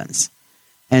happens.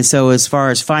 And so as far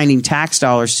as finding tax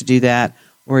dollars to do that,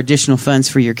 or additional funds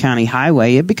for your county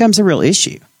highway, it becomes a real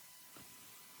issue.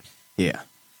 Yeah.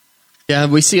 Yeah,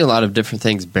 we see a lot of different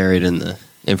things buried in the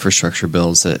infrastructure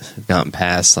bills that have gotten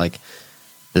passed, like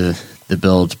the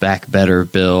Build Back Better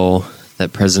bill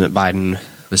that President Biden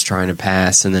was trying to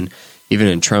pass. And then even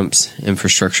in Trump's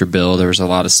infrastructure bill, there was a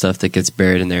lot of stuff that gets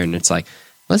buried in there. And it's like,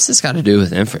 what's this got to do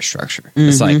with infrastructure? Mm-hmm.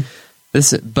 It's like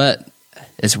this, but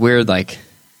it's weird. Like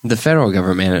the federal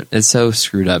government, man, it's so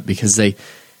screwed up because they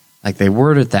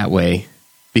word it that way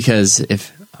because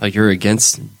if you're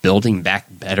against building back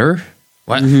better,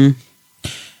 what? Mm-hmm.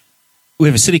 We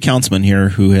have a city councilman here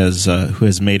who has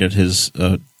made it his.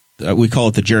 We call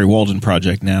it the Jerry Walden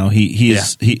project now.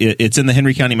 It's in the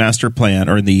Henry County Master Plan,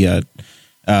 or the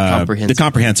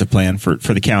comprehensive plan for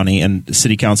the county. And the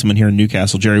city councilman here in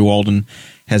Newcastle, Jerry Walden,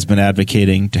 has been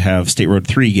advocating to have State Road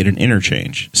 3 get an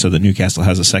interchange so that Newcastle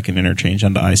has a second interchange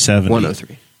onto I-70.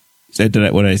 103.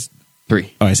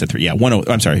 Three. Oh, I said 3. Yeah,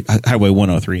 I'm sorry, Highway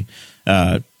 103.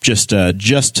 Just to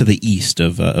the east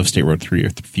of State Road 3, a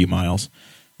few miles.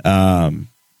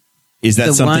 Is that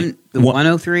the something? The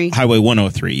 103? Highway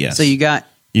 103, yes. So you got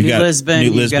New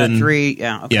Lisbon, you've got 3,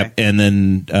 yeah, okay. Yep, and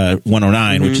then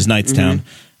 109, which is Knightstown.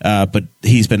 But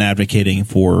he's been advocating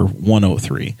for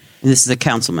 103. And this is a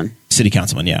councilman. City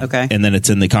councilman, yeah. Okay. And then it's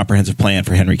in the comprehensive plan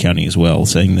for Henry County as well,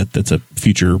 saying that that's a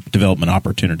future development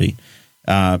opportunity.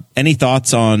 Any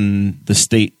thoughts on the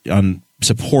state, on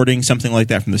supporting something like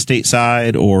that from the state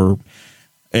side, or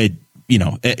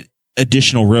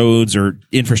additional roads or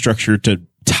infrastructure to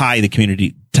tie the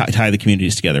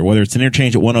communities together, whether it's an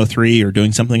interchange at 103 or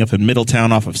doing something up in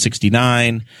Middletown off of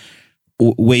 69,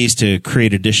 ways to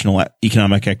create additional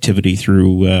economic activity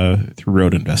through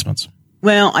road investments?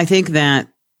 Well, I think that,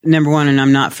 number one, and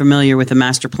I'm not familiar with the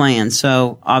master plan,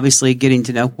 so obviously getting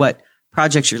to know what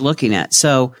projects you're looking at.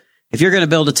 So if you're going to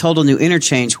build a total new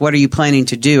interchange, what are you planning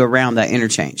to do around that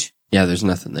interchange? Yeah, there's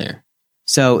nothing there.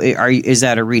 So is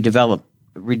that a redevelopment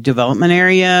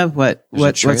area?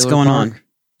 What's going on?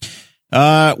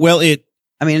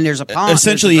 There's a pond.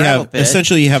 Essentially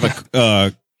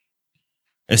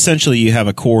you have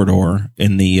a corridor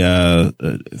in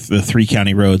the 3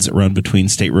 county roads that run between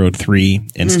State Road 3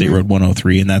 and State Road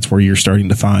 103, and that's where you're starting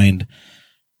to find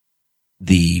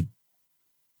the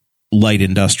light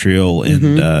industrial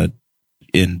and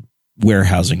in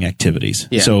warehousing activities.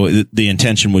 Yeah. So the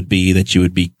intention would be that you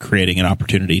would be creating an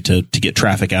opportunity to get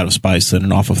traffic out of Spiceland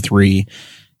and off of 3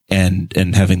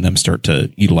 and having them start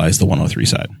to utilize the 103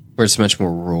 side. Where it's much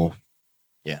more rural.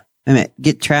 Yeah.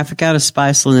 Get traffic out of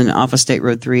Spiceland and off of State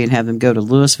Road 3 and have them go to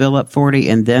Louisville up 40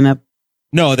 and then up.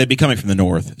 No, they'd be coming from the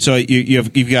north. So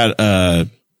you've got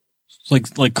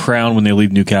It's like Crown when they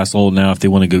leave Newcastle. Now, if they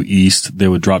want to go east, they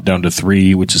would drop down to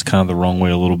 3, which is kind of the wrong way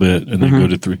a little bit, and then go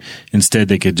to 3. Instead,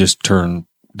 they could just turn.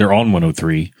 They're on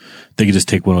 103. They could just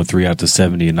take 103 out to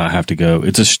 70 and not have to go.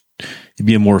 It'd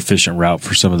be a more efficient route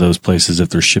for some of those places if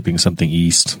they're shipping something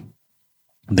east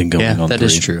than going on 3. That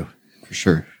is true for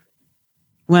sure.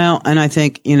 Well, and I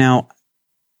think,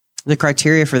 the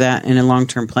criteria for that in a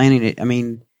long-term planning, I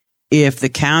mean, if the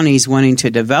county's wanting to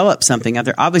develop something out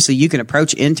there, obviously you can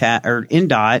approach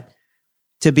NDOT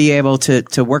to be able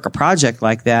to work a project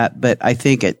like that. But I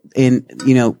think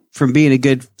from being a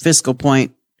good fiscal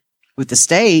point with the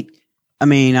state, I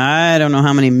mean, I don't know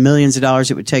how many millions of dollars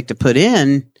it would take to put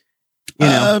in,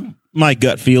 my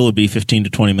gut feel would be $15 to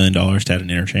 $20 million to add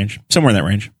an interchange, somewhere in that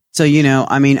range. So,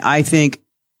 I mean, I think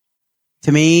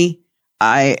to me,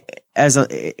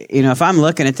 if I'm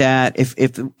looking at that,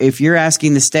 if you're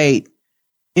asking the state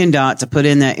NDOT to put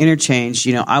in that interchange,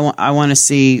 I want to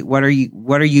see what are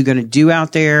you going to do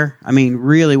out there? I mean,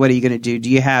 really, what are you going to do? Do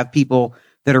you have people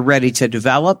that are ready to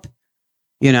develop?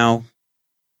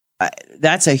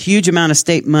 That's a huge amount of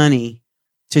state money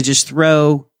to just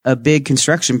throw a big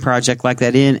construction project like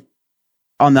that in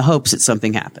on the hopes that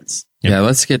something happens. Yeah,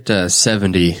 let's get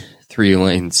 73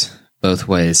 lanes both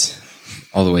ways.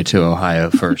 All the way to Ohio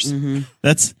first. Mm-hmm.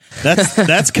 That's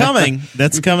coming.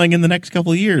 That's coming in the next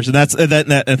couple of years, and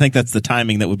that I think that's the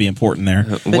timing that would be important there.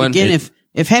 But again,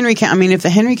 if the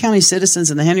Henry County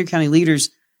citizens and the Henry County leaders,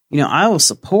 I will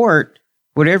support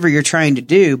whatever you're trying to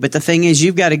do. But the thing is,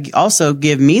 you've got to also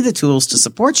give me the tools to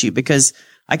support you, because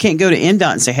I can't go to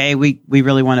NDOT and say, "Hey, we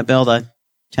really want to build a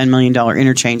 $10 million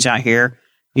interchange out here."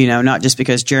 Not just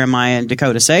because Jeremiah and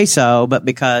Dakota say so, but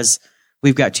because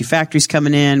we've got 2 factories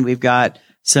coming in. We've got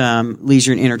some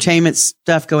leisure and entertainment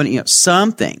stuff going,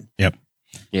 something. Yep.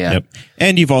 Yeah. Yep.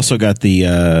 And you've also got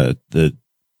the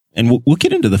and we'll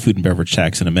get into the food and beverage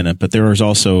tax in a minute, but there is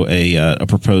also a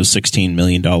proposed $16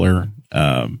 million,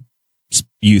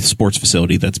 youth sports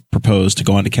facility that's proposed to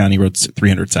go onto County Road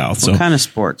 300 South. What kind of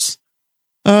sports?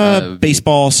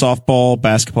 Baseball, softball,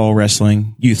 basketball,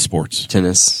 wrestling, youth sports.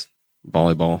 Tennis,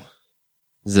 volleyball.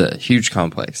 It's a huge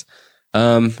complex.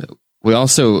 We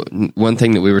also, one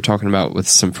thing that we were talking about with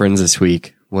some friends this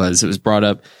week was it was brought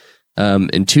up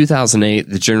in 2008,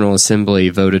 the General Assembly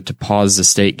voted to pause the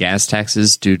state gas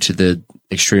taxes due to the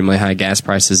extremely high gas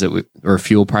prices or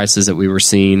fuel prices that we were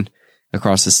seeing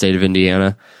across the state of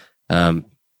Indiana.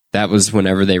 That was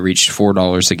whenever they reached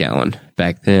 $4 a gallon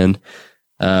back then.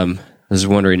 I was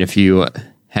wondering if you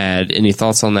had any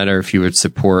thoughts on that, or if you would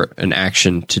support an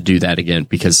action to do that again,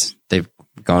 because they've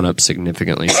gone up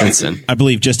significantly since then. I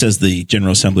believe just as the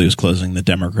General Assembly was closing, the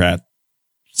Democrat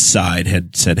side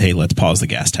had said, "Hey, let's pause the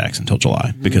gas tax until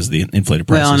July because of the inflated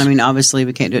prices." Well, and I mean, obviously,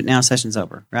 we can't do it now. Session's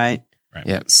over, right? Right.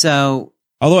 Yeah. So,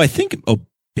 although I think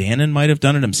O'Bannon might have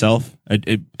done it himself.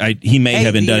 He may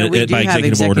have done it by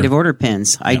executive order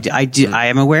pins. Yeah. I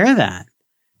am aware of that.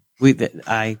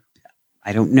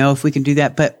 I don't know if we can do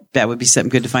that, but that would be something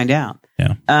good to find out.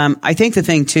 Yeah. I think the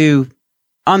thing too,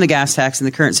 on the gas tax in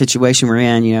the current situation we're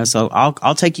in, so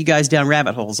I'll take you guys down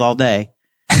rabbit holes all day.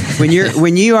 When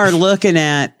you are looking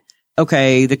at,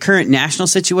 the current national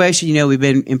situation, we've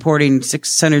been importing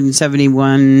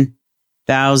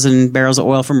 671,000 barrels of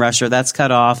oil from Russia. That's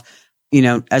cut off.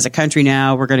 As a country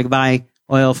now, we're going to buy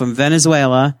oil from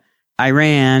Venezuela,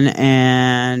 Iran,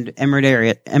 and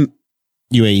UAE.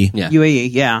 Yeah. UAE.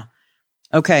 Yeah.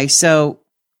 Okay. So,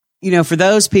 for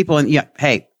those people, and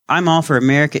hey, I'm all for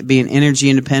America being energy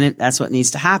independent. That's what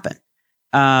needs to happen.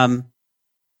 But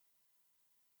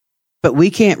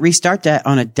we can't restart that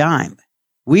on a dime.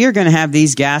 We are going to have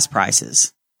these gas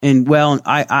prices, and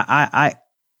I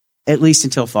at least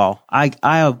until fall. I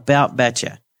about bet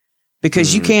you,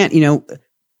 because you can't.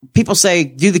 People say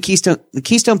do the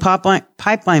Keystone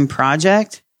pipeline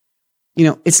project.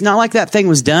 It's not like that thing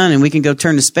was done and we can go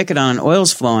turn the spigot on and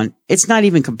oil's flowing. It's not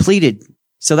even completed.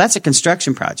 So that's a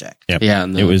construction project. Yep. Yeah.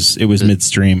 And it was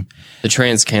midstream. The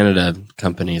Trans-Canada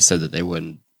company said that they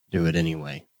wouldn't do it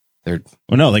anyway. They had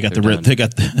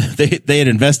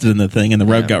invested in the thing and the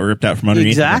rug got ripped out from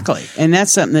underneath. Exactly. And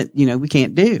that's something that, we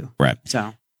can't do. Right.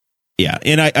 So. Yeah.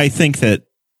 And I think that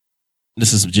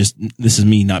this is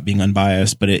me not being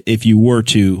unbiased, but if you were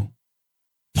to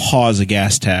pause a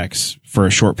gas tax for a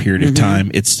short period of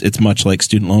time, it's much like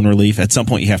student loan relief. At some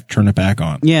point, you have to turn it back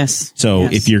on. Yes. So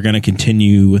if you're going to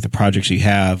continue with the projects you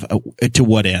have, to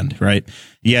what end, right?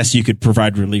 Yes, you could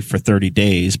provide relief for 30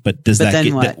 days, but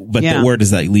where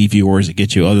does that leave you, or does it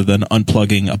get you, other than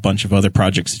unplugging a bunch of other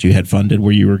projects that you had funded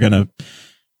where you were going to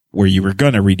where you were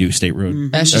going to redo State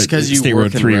Road. That's just because you State work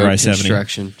Road in 3 or road I-70.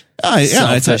 construction.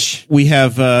 Yeah, Selfish. we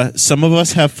have some of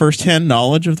us have firsthand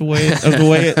knowledge of the way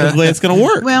it's going to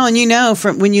work. Well, and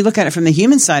from when you look at it from the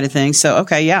human side of things, so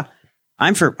okay, yeah,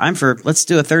 I'm for let's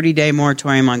do a 30-day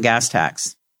moratorium on gas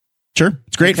tax. Sure,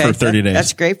 it's great for 30 days.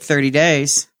 That's great for 30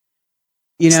 days.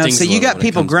 Stings So a you little got when it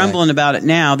people comes grumbling about it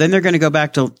now. Then they're going to go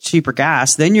back to cheaper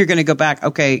gas. Then you're going to go back.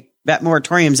 Okay, that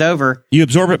moratorium's over. You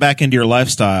absorb it back into your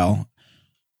lifestyle.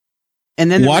 And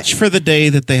then watch for the day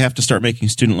that they have to start making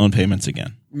student loan payments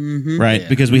again, right? Yeah.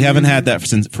 Because we haven't had that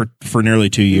for nearly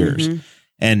 2 years,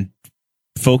 and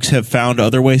folks have found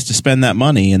other ways to spend that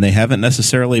money, and they haven't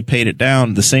necessarily paid it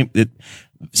down.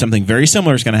 Something very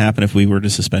similar is going to happen if we were to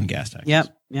suspend gas taxes.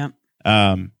 Yep.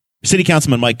 City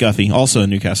Councilman Mike Guffey, also a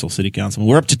Newcastle City Councilman.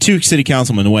 We're up to 2 City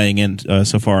Councilmen weighing in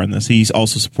so far on this. He's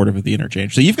also supportive of the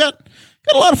interchange. So you've got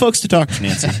a lot of folks to talk to,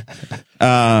 Nancy.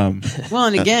 Well,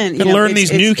 and again, learn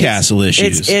these Newcastle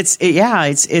issues.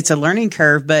 It's a learning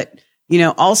curve, but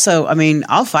also, I mean,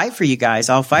 I'll fight for you guys.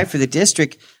 I'll fight for the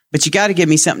district, but you got to give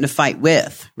me something to fight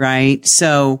with, right?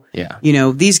 So,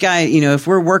 these guys, if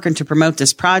we're working to promote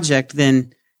this project,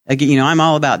 then again, I'm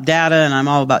all about data and I'm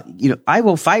all about, I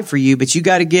will fight for you, but you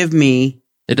got to give me.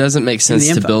 It doesn't make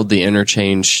sense to build the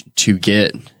interchange to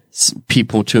get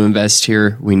people to invest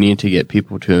here. We need to get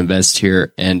people to invest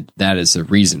here, and that is the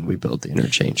reason we built the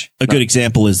interchange. A good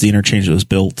example is the interchange that was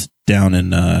built down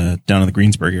in the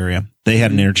Greensburg area. They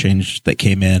had an interchange that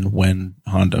came in when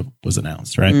Honda was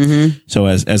announced, right? So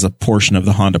as a portion of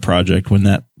the Honda project, when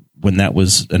that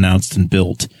was announced and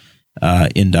built,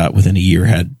 INDOT within a year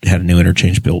had a new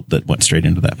interchange built that went straight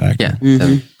into that factory.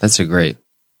 Yeah, that's a great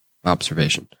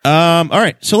observation. All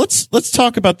right, so let's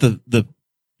talk about the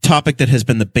topic that has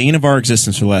been the bane of our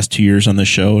existence for the last 2 years on this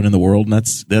show and in the world, and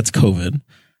that's COVID.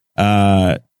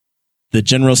 The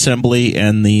General Assembly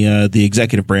and the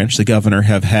executive branch, the governor,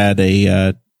 have had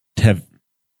a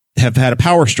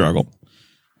power struggle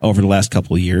over the last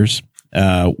couple of years.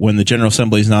 When the General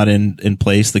Assembly is not in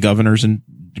place, the governor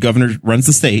runs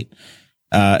the state.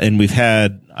 And we've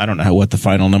had, I don't know what the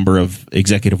final number of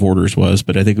executive orders was,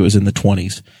 but I think it was in the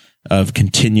 20s of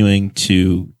continuing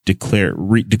to declare and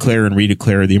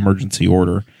redeclare the emergency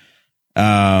order.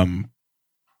 Are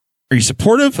you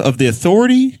supportive of the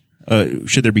authority?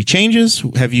 Should there be changes?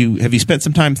 Have you spent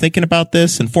some time thinking about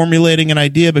this and formulating an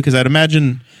idea? Because I'd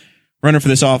imagine running for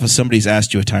this office, somebody's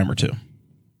asked you a time or two.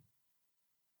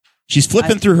 She's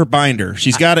flipping through her binder.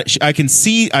 She's got it. I can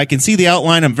see the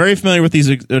outline. I'm very familiar with these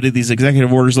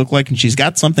executive orders look like, and she's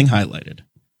got something highlighted.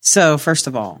 So first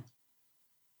of all,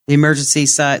 the emergency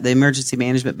side, the emergency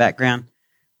management background,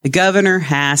 the governor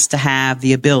has to have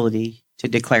the ability to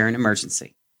declare an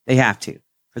emergency. They have to,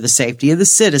 for the safety of the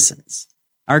citizens.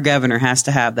 Our governor has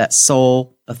to have that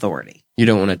sole authority. You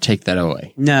don't want to take that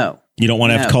away. No. You don't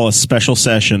want to have to call a special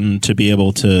session to be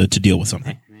able to deal with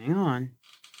something. Hang on.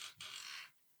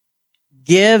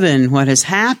 Given what has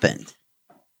happened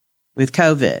with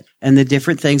COVID and the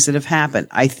different things that have happened,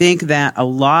 I think that a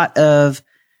lot of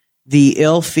the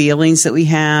ill feelings that we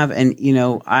have, and,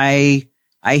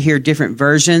 I hear different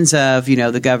versions of,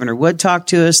 the governor would talk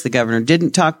to us, the governor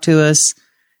didn't talk to us.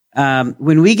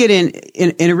 When we get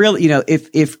in a real,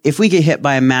 if we get hit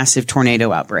by a massive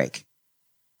tornado outbreak,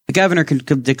 the governor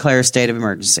could declare a state of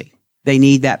emergency. They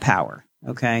need that power.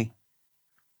 Okay.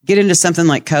 Get into something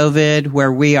like COVID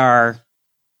where we are,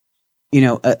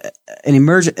 a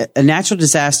natural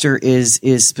disaster is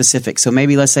specific. So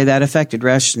maybe let's say that affected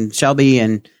Rush and Shelby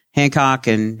and Hancock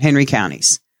and Henry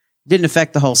counties. Didn't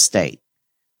affect the whole state.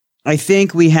 I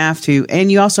think we have to,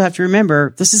 and you also have to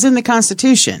remember, this is in the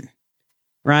Constitution,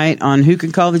 right? On who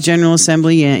can call the General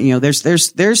Assembly. And,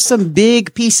 there's some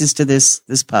big pieces to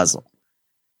this puzzle.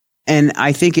 And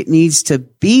I think it needs to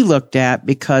be looked at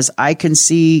because I can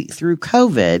see through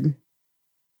COVID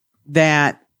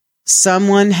that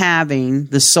someone having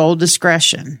the sole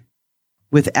discretion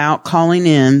without calling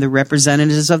in the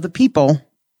representatives of the people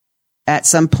at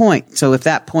some point. So if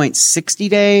that point's 60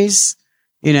 days,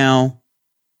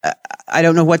 I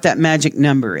don't know what that magic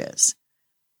number is,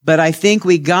 but I think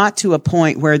we got to a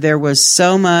point where there was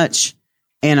so much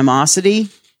animosity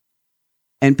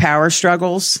and power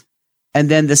struggles. And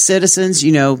then the citizens,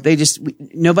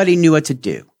 nobody knew what to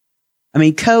do. I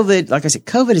mean, COVID, like I said,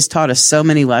 COVID has taught us so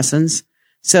many lessons.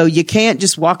 So you can't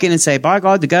just walk in and say, by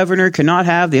God, the governor cannot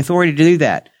have the authority to do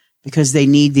that, because they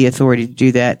need the authority to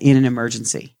do that in an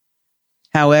emergency.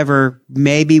 However,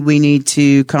 maybe we need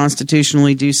to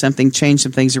constitutionally do something, change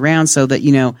some things around so that,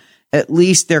 at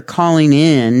least they're calling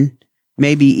in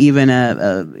maybe even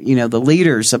the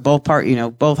leaders of both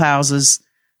both houses,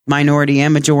 minority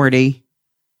and majority,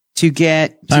 to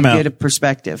get a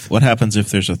perspective. What happens if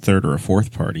there's a third or a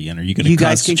fourth party? And are you going to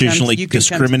constitutionally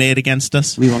discriminate against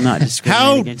us? We will not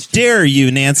discriminate against you. How dare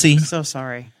you, Nancy? I'm so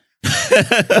sorry.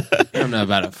 I don't know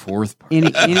about a fourth party.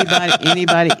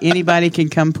 Anybody can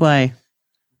come play.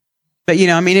 But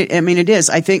it is.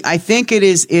 I think it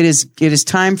is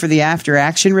time for the after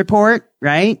action report,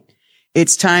 right?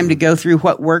 It's time to go through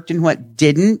what worked and what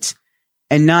didn't,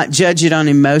 and not judge it on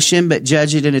emotion, but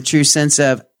judge it in a true sense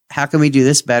of how can we do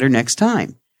this better next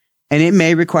time? And it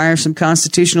may require some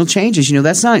constitutional changes.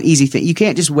 That's not an easy thing. You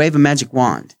can't just wave a magic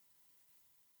wand.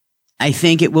 I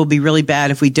think it will be really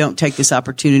bad if we don't take this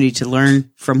opportunity to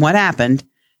learn from what happened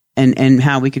and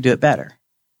how we could do it better.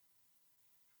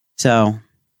 So.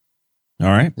 All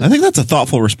right. I think that's a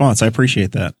thoughtful response. I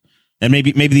appreciate that. And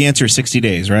maybe the answer is 60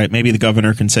 days, right? Maybe the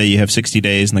governor can say you have 60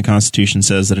 days and the Constitution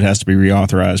says that it has to be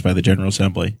reauthorized by the General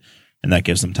Assembly. And that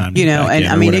gives them time to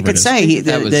it could say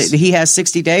he has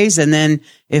 60 days, and then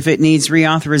if it needs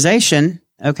reauthorization,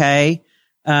 okay,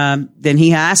 then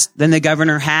the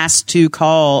governor has to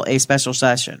call a special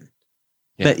session.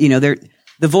 Yeah. But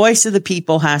the voice of the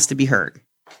people has to be heard,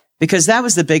 because that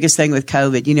was the biggest thing with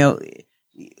COVID.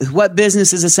 What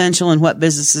business is essential and what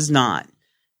business is not.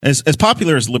 As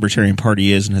popular as the Libertarian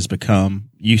Party is and has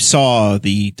become, you saw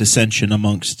the dissension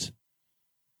amongst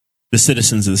the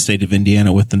citizens of the state of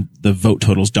Indiana with the vote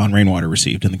totals Don Rainwater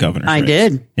received in the governor's race. I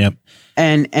did. Yep.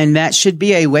 And that should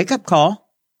be a wake-up call.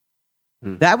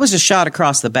 That was a shot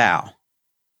across the bow.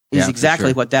 Is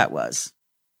exactly what that was.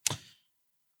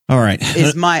 All right.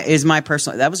 Is my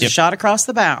personal. That was a shot across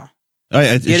the bow.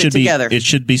 It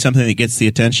should be something that gets the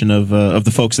attention of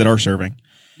the folks that are serving.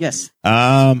 Yes.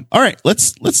 All right.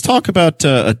 Let's talk about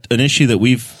an issue that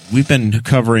we've been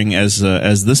covering as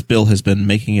this bill has been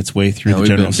making its way through the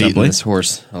General Assembly. We've been beating this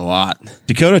horse a lot.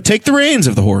 Dakota, take the reins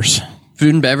of the horse.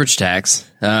 Food and beverage tax.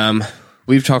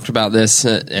 We've talked about this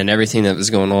and everything that was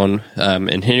going on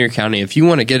in Henry County. If you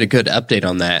want to get a good update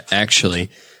on that, actually,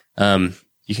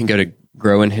 you can go to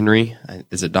Grow in Henry.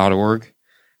 Is it .org?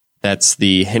 That's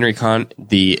the Henry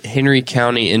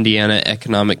County, Indiana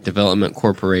Economic Development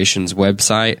Corporation's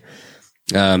website.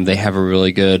 They have a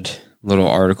really good little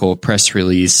article, press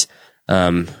release,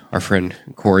 our friend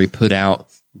Corey put out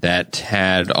that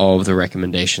had all of the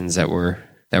recommendations that were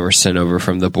sent over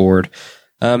from the board.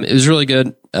 It was really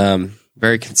good,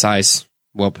 very concise,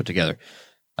 well put together.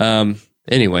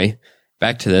 Anyway,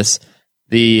 back to this.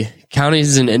 The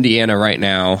counties in Indiana right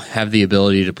now have the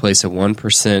ability to place a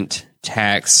 1%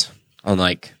 tax on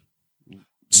go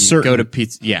to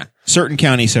pizza. Yeah. Certain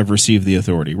counties have received the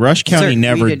authority. Rush County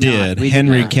never did.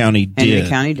 Henry County did. Henry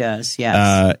County does,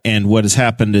 yes. And what has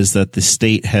happened is that the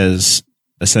state has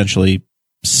essentially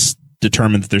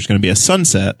determined that there's going to be a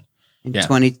sunset. In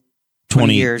 20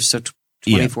 years, so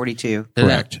 2042.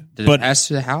 Correct. Did it pass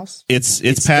through the House? It's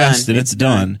passed and it's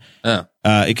done. Oh.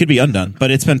 It could be undone,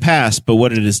 but it's been passed. But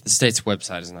what it is, the state's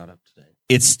website is not up to date.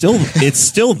 It's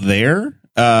still there.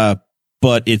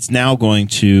 But it's now going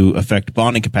to affect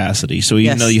bonding capacity. So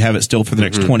even though you have it still for the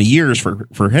next 20 years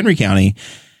for Henry County,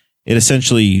 it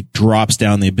essentially drops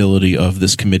down the ability of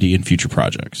this committee in future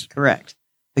projects. Correct.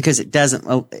 Because it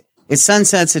it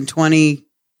sunsets in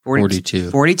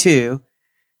 2042.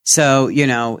 So,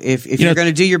 if you're going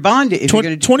to do your bond,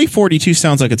 2042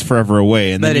 sounds like it's forever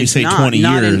away. And then you say 20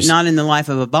 years. Not in the life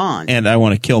of a bond. And I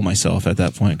want to kill myself at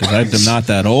that point because I'm not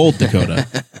that old,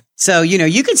 Dakota. So,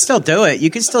 you can still do it.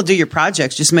 You can still do your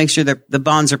projects. Just make sure that the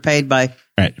bonds are paid by. All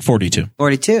right. 42.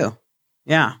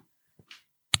 Yeah.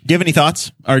 Do you have any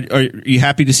thoughts? Are you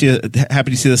happy to see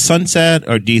the sunset,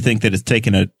 or do you think that it's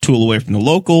taken a tool away from the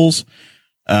locals?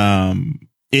 I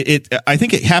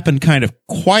think it happened kind of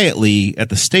quietly at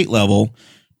the state level,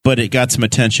 but it got some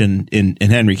attention in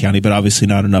Henry County, but obviously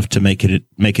not enough to make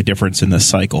a difference in this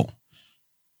cycle.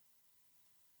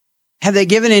 Have they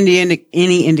given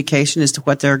any indication as to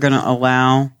what they're going to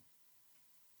allow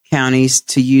counties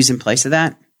to use in place of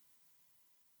that?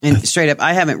 And straight up,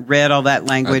 I haven't read all that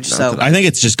language, so I think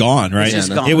it's just gone, right?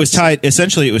 It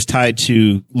was tied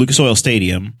to Lucas Oil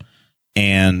Stadium,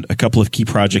 and a couple of key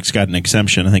projects got an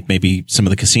exemption. I think maybe some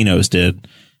of the casinos did,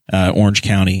 Orange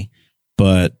County,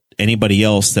 but anybody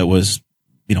else that was,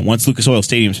 once Lucas Oil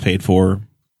Stadium's paid for,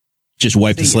 just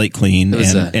wipe the slate clean,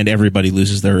 and everybody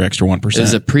loses their extra 1%.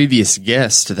 There's a previous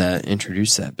guest that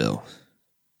introduced that bill,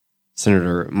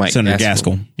 Senator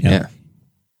Gaskell. Yeah.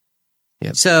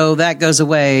 Yep. So that goes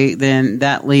away, then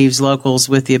that leaves locals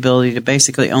with the ability to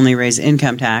basically only raise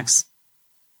income tax,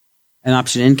 an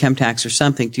option income tax or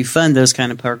something to fund those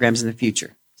kind of programs in the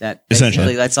future. That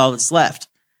essentially that's all that's left.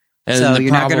 And so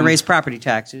you're not going to raise property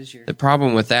taxes. The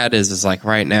problem with that is like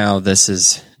right now, this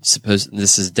is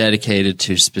this is dedicated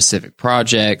to specific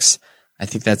projects. I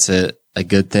think that's a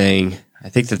good thing. I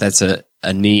think that's a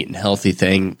neat and healthy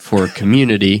thing for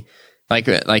community.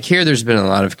 Like here, there's been a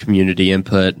lot of community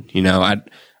input. You know,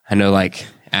 I know like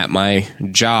at my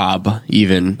job,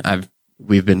 even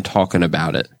we've been talking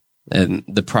about it and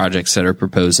the projects that are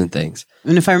proposed and things.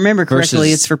 And if I remember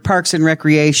correctly, it's for parks and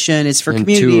recreation. It's for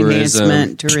community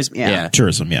enhancement, tourism. Yeah.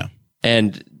 Tourism. Yeah.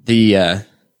 And the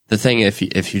thing, if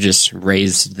you just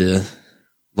raise the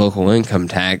local income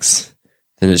tax,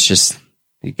 then it's just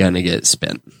going to get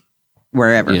spent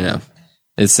wherever. You know,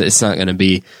 it's not going to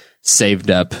be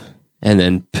saved up and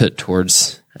then put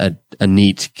towards a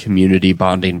neat community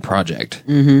bonding project,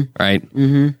 right?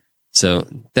 Mm-hmm. So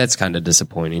that's kind of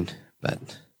disappointing, but.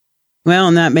 Well,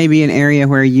 and that may be an area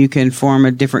where you can form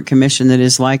a different commission that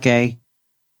is like a,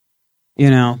 you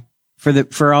know,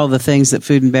 for all the things that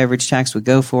food and beverage tax would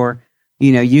go for.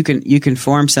 You know, you can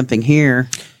form something here.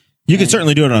 You can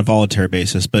certainly do it on a voluntary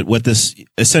basis, but what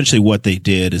they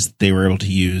did is they were able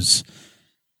to use.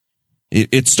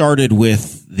 It started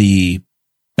with the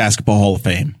Basketball Hall of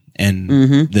Fame, and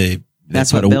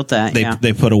that's what built that.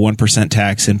 They put a 1%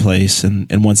 tax in place,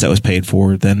 and once that was paid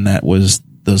for, then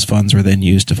those funds were then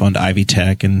used to fund Ivy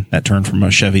Tech, and that turned from a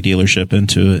Chevy dealership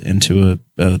into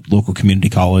a local community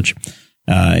college.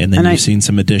 And then you've seen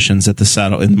some additions at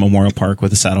in the Memorial Park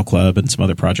with the Saddle Club and some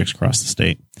other projects across the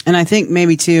state. And I think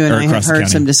maybe too, and I have heard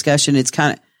some discussion. It's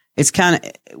kind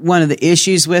of one of the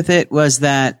issues with it was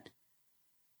that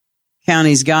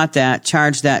counties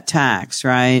charged that tax,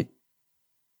 right?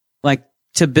 Like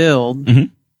to build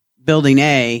building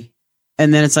A.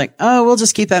 And then it's like, oh, we'll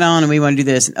just keep that on and we want to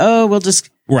do this. And, oh, we'll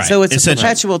just. Right. So it's a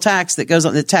perpetual tax that goes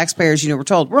on. The taxpayers, we're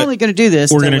told we're only going to do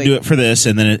this. We're going to do it for this.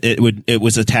 And then it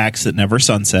was a tax that never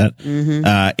sunset.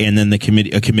 And then a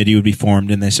committee would be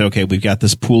formed and they say, okay, we've got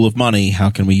this pool of money.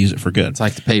 How can we use it for good? It's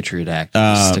like the Patriot Act.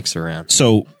 It sticks around.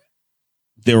 So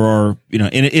there are,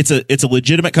 and it's a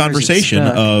legitimate conversation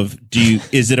of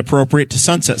is it appropriate to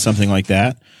sunset something like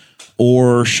that?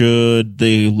 Or should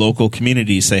the local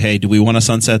community say, hey, do we want to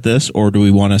sunset this? Or do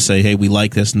we want to say, hey, we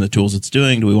like this and the tools it's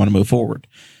doing. Do we want to move forward?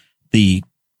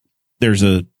 There's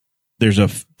a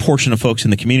portion of folks in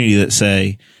the community that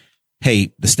say,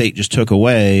 hey, the state just took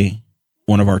away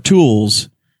one of our tools.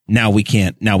 Now we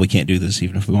can't do this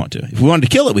even if we want to. If we wanted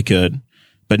to kill it, we could,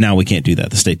 but now we can't do that.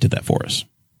 The state did that for us.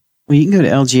 Well, you can go to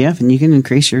LGF and you can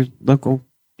increase your local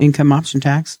income option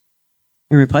tax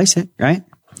and replace it, right?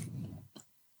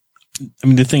 I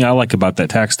mean, the thing I like about that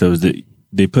tax, though, is that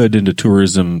they put it into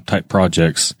tourism type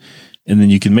projects, and then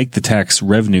you can make the tax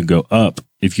revenue go up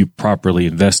if you properly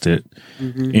invest it.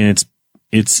 And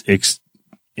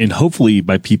and hopefully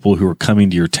by people who are coming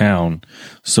to your town.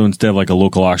 So instead of like a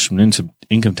local option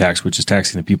income tax, which is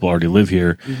taxing the people who already live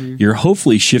here, you're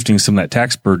hopefully shifting some of that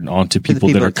tax burden onto people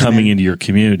that are coming into your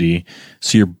community.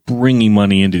 So you're bringing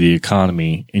money into the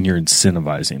economy and you're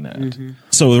incentivizing that.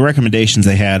 So the recommendations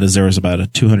they had is there was about a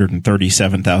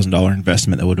 $237,000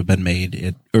 investment that would have been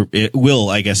made. It will,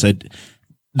 I guess,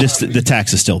 the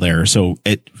tax is still there. So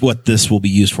what this will be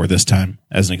used for this time,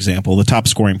 as an example, the top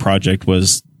scoring project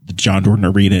was the John Jordan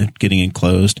Arena getting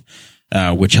enclosed,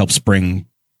 which helps bring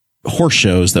horse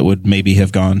shows that would maybe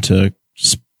have gone to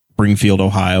Springfield,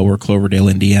 Ohio or Cloverdale,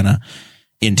 Indiana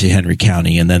into Henry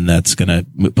County. And then that's going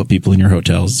to put people in your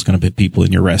hotels. It's going to put people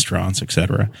in your restaurants, et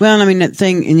cetera. Well, I mean, that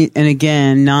thing, and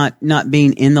again, not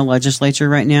being in the legislature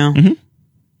right now.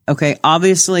 Okay.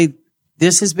 Obviously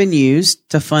this has been used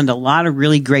to fund a lot of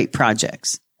really great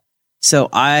projects. So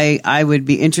I would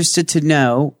be interested to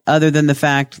know, other than the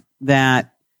fact that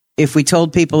if we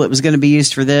told people it was going to be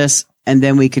used for this and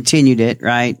then we continued it,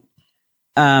 right?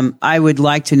 I would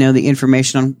like to know the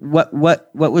information on what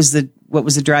was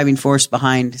the driving force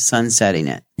behind sunsetting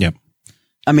it. Yep.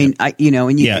 I mean,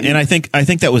 and I think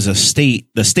that was the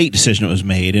state decision that was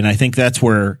made. And I think that's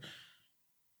where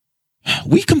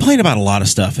we complain about a lot of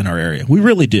stuff in our area. We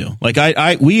really do. Like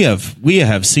we have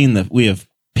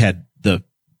had the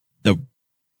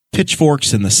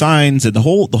pitchforks and the signs and the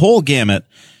whole gamut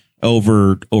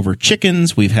over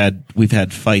chickens. We've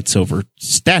had fights over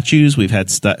statues. We've had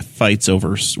fights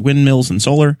over windmills and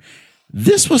solar.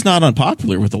 This was not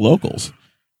unpopular with the locals.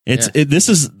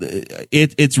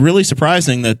 It's really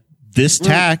surprising that this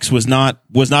tax was not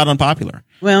unpopular.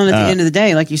 Well, and at the end of the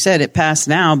day, like you said, it passed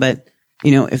now, but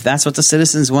if that's what the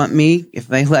citizens want me, if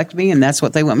they elect me and that's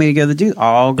what they want me to go to do,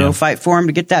 I'll go fight for them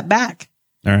to get that back.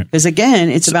 All right. Because again,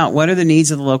 it's about what are the needs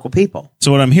of the local people.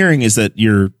 So what I'm hearing is that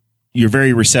you're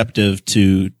very receptive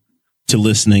to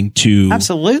listening to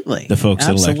absolutely the folks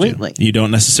that elect you. You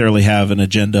don't necessarily have an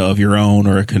agenda of your own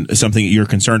or something that you're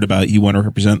concerned about. You want to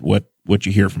represent what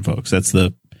you hear from folks. That's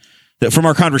the From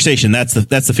our conversation, that's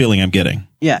the feeling I'm getting.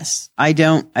 Yes. I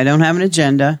don't have an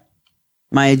agenda.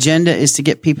 My agenda is to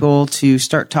get people to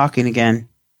start talking again,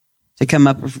 to come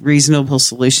up with reasonable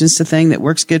solutions to things that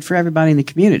works good for everybody in the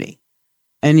community.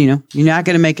 And, you're not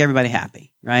going to make everybody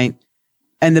happy, right?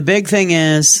 And the big thing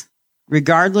is,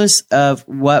 regardless of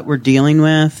what we're dealing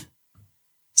with,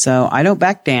 so I don't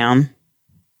back down.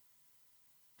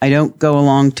 I don't go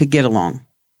along to get along.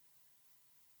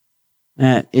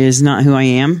 That is not who I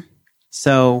am.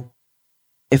 So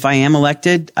if I am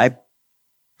elected, I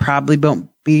probably won't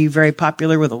be very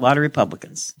popular with a lot of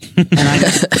Republicans.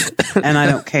 And I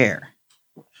don't care,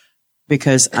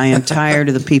 because I am tired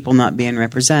of the people not being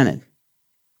represented.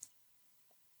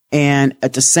 And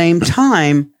at the same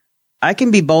time, I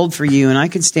can be bold for you and I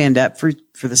can stand up for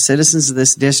the citizens of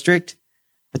this district,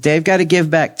 but they've got to give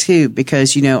back too,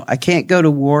 because, I can't go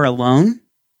to war alone.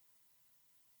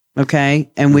 Okay.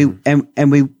 And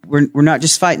we're not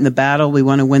just fighting the battle. We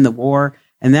want to win the war.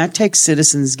 And that takes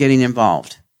citizens getting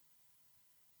involved.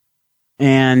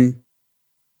 And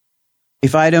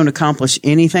if I don't accomplish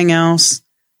anything else,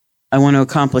 I want to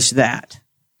accomplish that.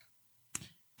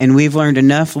 And we've learned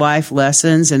enough life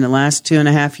lessons in the last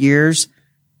 2.5 years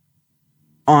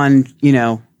on,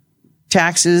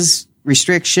 taxes,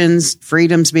 restrictions,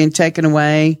 freedoms being taken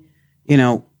away,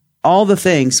 all the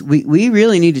things. We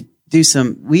really need to do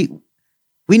we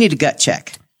need a gut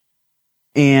check.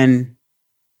 And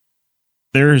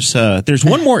there's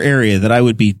one more area that I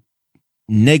would be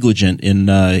negligent in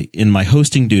my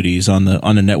hosting duties on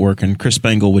the network, and Chris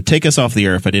Spangle would take us off the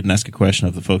air if I didn't ask a question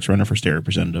of the folks running for state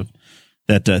representative.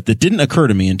 That didn't occur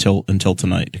to me until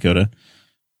tonight, Dakota.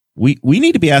 We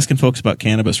need to be asking folks about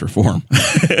cannabis reform.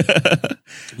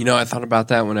 I thought about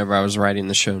that whenever I was writing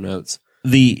the show notes.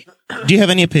 Do you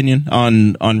have any opinion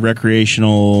on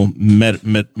recreational,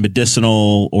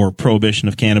 medicinal, or prohibition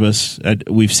of cannabis?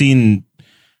 We've seen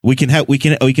we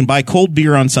can buy cold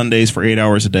beer on Sundays for 8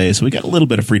 hours a day, so we got a little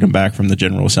bit of freedom back from the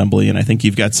General Assembly, and I think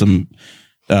you've got some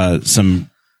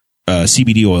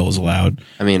CBD oils allowed.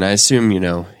 I mean, I assume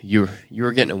you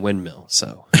were getting a windmill,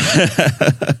 so.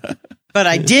 But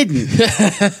I didn't.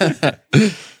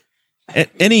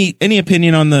 Any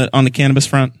opinion on the cannabis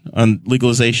front, on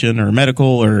legalization or medical,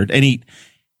 or any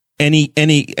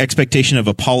expectation of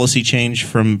a policy change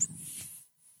from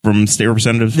state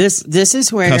representatives? This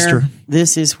is where Custer?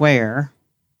 This is where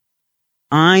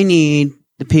I need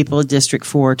the people of District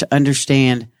 4 to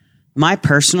understand my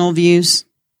personal views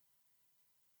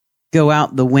go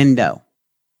out the window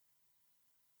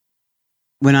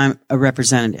when I'm a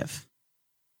representative.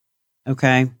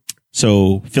 Okay.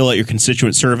 So fill out your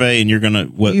constituent survey, and you're gonna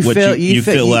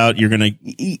fill out. You're gonna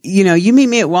you meet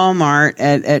me at Walmart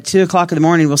at 2:00 in the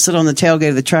morning. We'll sit on the tailgate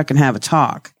of the truck and have a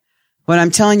talk. What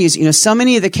I'm telling you is, so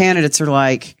many of the candidates are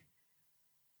like,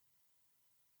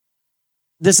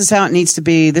 "This is how it needs to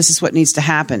be. This is what needs to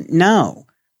happen." No,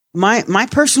 my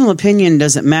personal opinion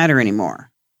doesn't matter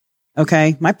anymore.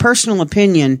 Okay, my personal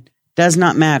opinion does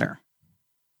not matter.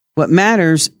 What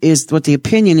matters is what the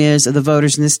opinion is of the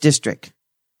voters in this district.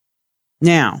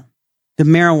 Now, the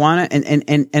marijuana,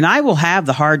 and I will have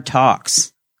the hard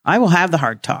talks. I will have the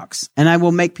hard talks, and I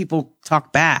will make people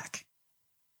talk back.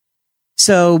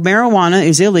 So marijuana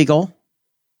is illegal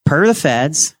per the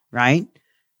feds, right?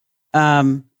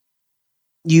 You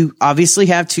obviously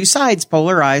have two sides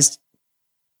polarized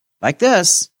like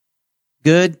this,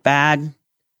 good, bad,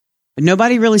 but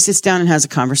nobody really sits down and has a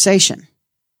conversation.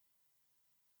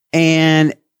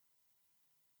 And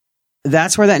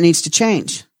that's where that needs to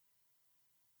change.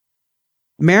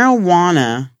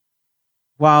 Marijuana,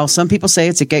 while some people say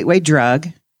it's a gateway drug,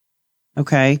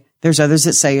 okay, there's others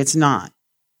that say it's not.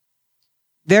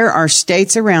 There are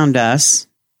states around us,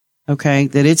 okay,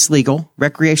 that it's legal,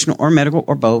 recreational or medical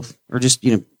or both, or just,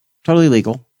 totally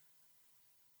legal.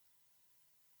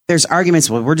 There's arguments,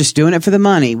 well, we're just doing it for the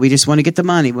money. We just want to get the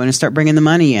money. We want to start bringing the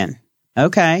money in.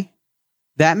 Okay.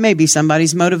 That may be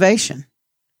somebody's motivation.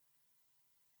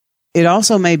 It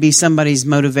also may be somebody's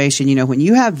motivation. When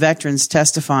you have veterans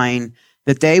testifying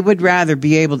that they would rather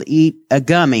be able to eat a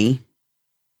gummy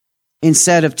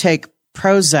instead of take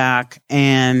Prozac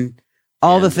and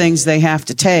all the things they have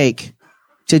to take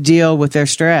to deal with their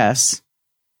stress,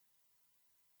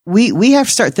 we have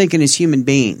to start thinking as human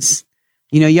beings.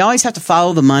 You always have to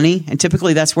follow the money, and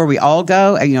typically that's where we all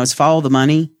go. It's follow the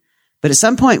money. But at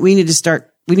some point, we need to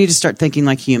start thinking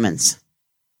like humans.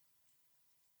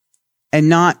 And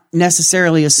not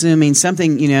necessarily assuming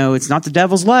something, it's not the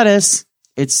devil's lettuce.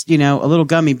 It's, a little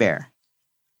gummy bear.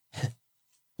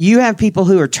 You have people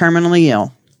who are terminally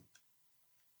ill,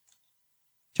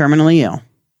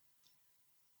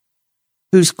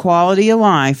 whose quality of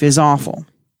life is awful.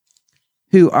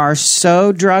 who are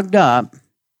so drugged up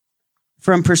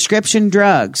from prescription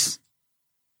drugs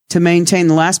to maintain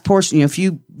the last portion, a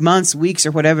few months, weeks,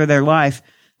 or whatever their life,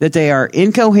 that they are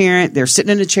incoherent. They're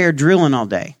sitting in a chair drilling all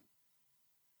day.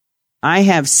 I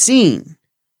have seen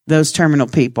those terminal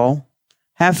people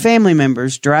have family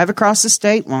members drive across the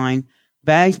state line,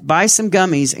 buy some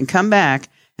gummies, and come back,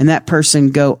 and that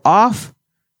person go off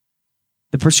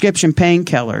the prescription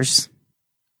painkillers,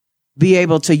 be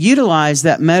able to utilize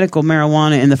that medical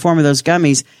marijuana in the form of those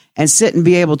gummies, and sit and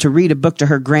be able to read a book to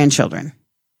her grandchildren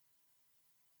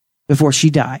before she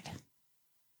died.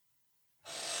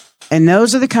 And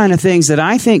those are the kind of things that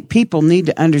I think people need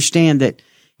to understand, that,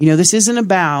 this isn't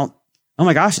about, oh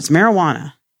my gosh, it's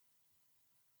marijuana.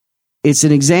 It's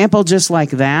an example just like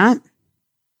that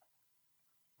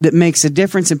makes a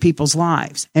difference in people's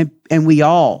lives. And we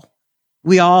all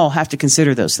have to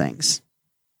consider those things.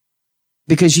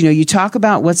 Because, you talk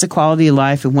about what's the quality of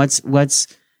life and what's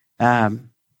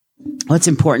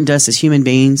important to us as human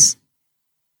beings.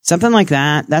 Something like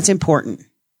that, that's important.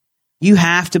 You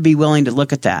have to be willing to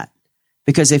look at that.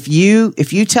 Because if you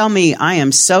tell me I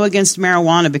am so against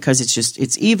marijuana because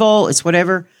it's evil, it's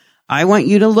whatever, I want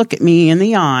you to look at me in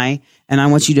the eye, and I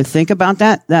want you to think about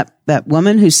that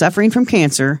woman who's suffering from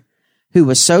cancer, who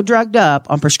was so drugged up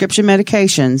on prescription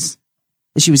medications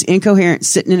that she was incoherent,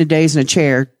 sitting in a daze in a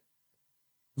chair,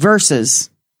 versus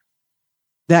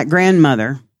that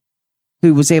grandmother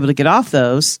who was able to get off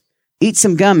those, eat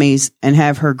some gummies, and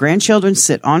have her grandchildren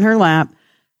sit on her lap,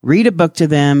 read a book to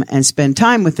them, and spend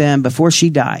time with them before she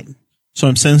died. So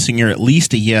I'm sensing you're at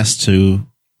least a yes to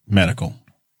medical.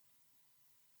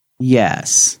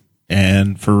 Yes.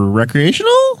 And for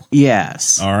recreational?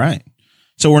 Yes. All right.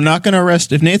 So we're not going to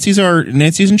arrest, if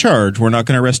Nancy's in charge, we're not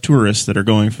going to arrest tourists that are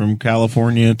going from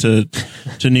California to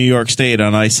New York State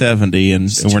on I-70,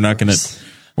 and we're not going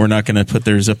to put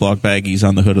their Ziploc baggies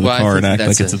on the hood of the car and act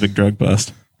like it's a big drug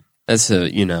bust. That's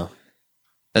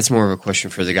that's more of a question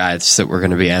for the guys that we're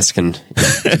going to be asking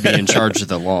to be in charge of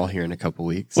the law here in a couple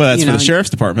weeks. Well, that's for the sheriff's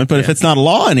department, but if it's not a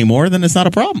law anymore, then it's not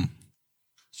a problem.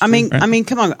 I mean,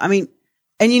 come on. I mean,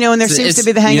 and there seems to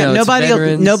be the hang up.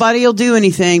 Nobody will do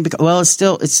anything because,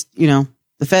 the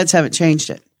feds haven't changed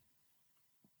it.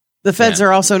 The feds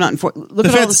are also not enforced. Look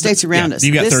at all the states around us.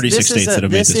 You've got 36 states that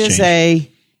have made this change.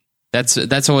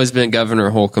 That's always been Governor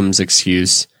Holcomb's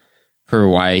excuse for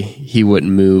why he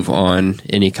wouldn't move on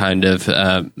any kind of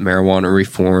marijuana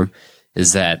reform,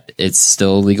 is that it's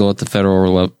still illegal at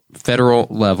the federal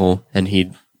level, and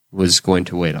he was going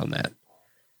to wait on that.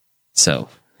 So,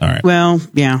 all right. Well,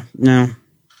 yeah, no.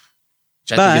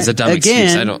 Which I think is a dumb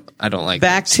excuse. I don't like.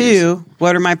 Back to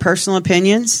what are my personal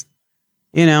opinions?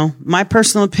 My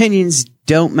personal opinions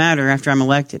don't matter after I'm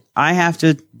elected. I have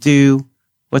to do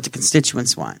what the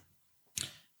constituents want.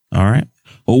 All right.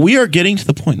 Well, we are getting to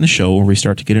the point in the show where we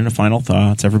start to get into final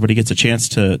thoughts. Everybody gets a chance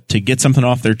to get something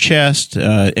off their chest,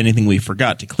 anything we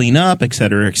forgot to clean up, et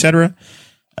cetera, et cetera.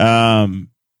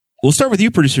 We'll start with you,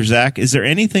 producer Zach. Is there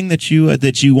anything that you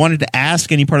wanted to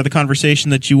ask? Any part of the conversation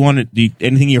that you wanted?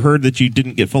 Anything you heard that you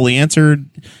didn't get fully answered?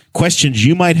 Questions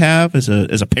you might have as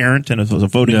a parent and as a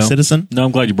voting citizen? No,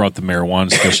 I'm glad you brought the marijuana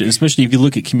discussion, especially if you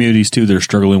look at communities too that are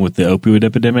struggling with the opioid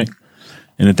epidemic.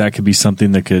 And that could be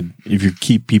something that could, if you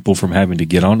keep people from having to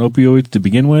get on opioids to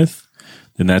begin with,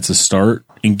 then that's a start.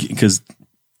 Because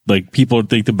people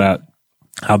think about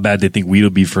how bad they think weed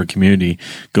will be for a community.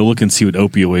 Go look and see what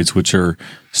opioids, which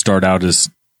start out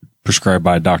as prescribed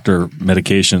by a doctor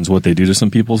medications, what they do to some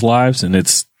people's lives. And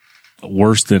it's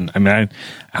worse than, I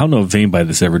don't know if anybody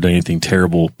that's ever done anything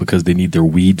terrible because they need their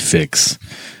weed fix.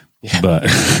 Yeah. But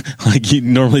you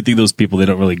normally think those people, they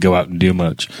don't really go out and do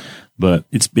much. But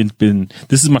it's been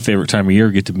this is my favorite time of year.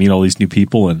 I get to meet all these new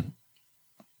people, and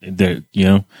they're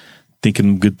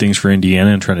thinking good things for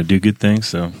Indiana and trying to do good things.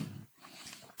 So,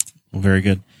 well, very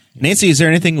good. Nancy, is there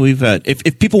anything we've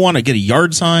if people want to get a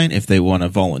yard sign, if they want to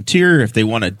volunteer, if they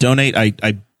want to donate?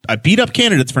 I beat up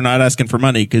candidates for not asking for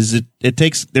money because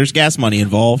there's gas money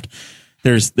involved.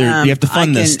 You have to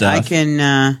fund this stuff.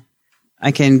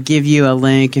 I can give you a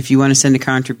link if you want to send a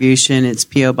contribution. It's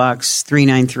P.O. Box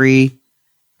 393.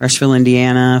 Rushville,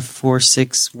 Indiana,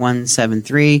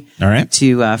 46173. All right.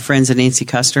 To Friends of Nancy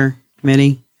Custer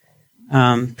Committee.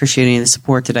 Appreciate any of the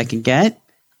support that I can get.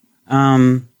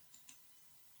 What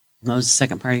was the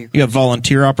second part of your question? You have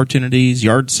volunteer opportunities,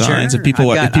 yard signs, sure. if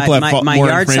people have my more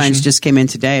yard information. signs just came in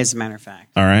today, as a matter of fact.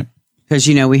 All right. Because,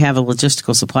 we have a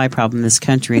logistical supply problem in this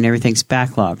country and everything's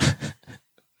backlogged.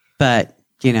 But,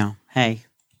 hey.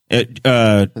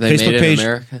 Facebook page.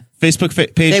 America?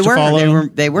 Facebook page to follow.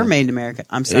 They were made in America.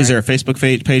 I'm sorry. Is there a Facebook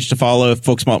page to follow if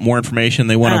folks want more information?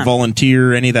 They want to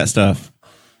volunteer, any of that stuff.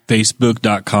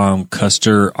 Facebook.com,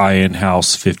 Custer Iron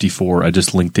House 54. I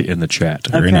just linked it in the chat.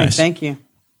 Very nice. Thank you.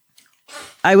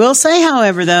 I will say,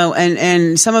 however, though,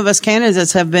 and some of us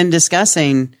candidates have been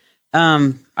discussing,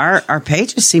 our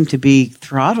pages seem to be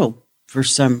throttled for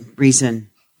some reason.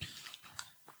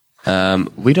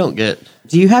 We don't get...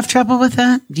 Do you have trouble with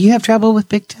that? Do you have trouble with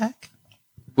big tech?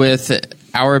 With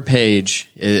our page,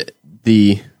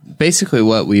 basically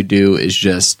what we do is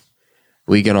just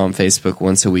we get on Facebook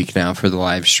once a week now for the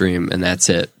live stream, and that's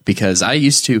it. Because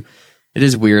it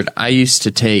is weird, I used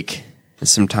to take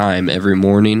some time every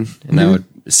morning, and I would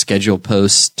schedule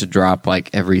posts to drop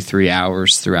like every 3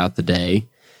 hours throughout the day,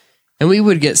 and we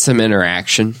would get some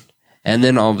interaction, and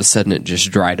then all of a sudden it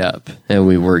just dried up, and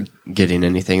we weren't getting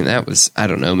anything. That was, I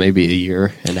don't know, maybe a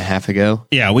year and a half ago.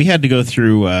 Yeah, we had to go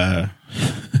through.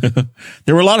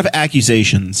 There were a lot of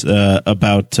accusations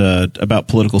about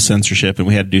political censorship, and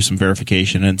we had to do some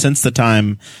verification. And since the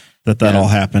time that all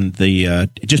happened,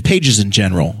 just pages in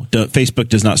general. Facebook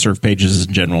does not serve pages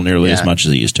in general nearly as much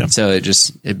as it used to. So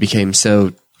it became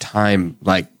so time,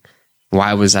 like,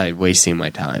 why was I wasting my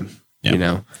time? Yeah. You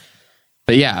know?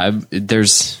 But yeah,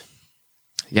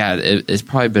 it's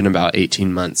probably been about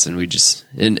 18 months, and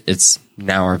it's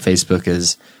now our Facebook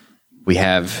is, we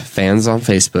have fans on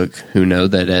Facebook who know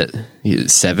that at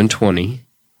 7:20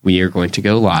 we are going to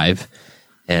go live,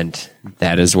 and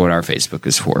that is what our Facebook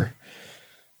is for.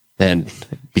 And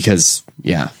because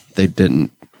they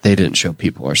didn't show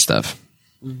people our stuff.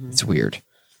 It's weird.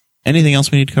 Anything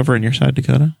else we need to cover on your side,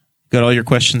 Dakota? Got all your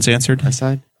questions answered? My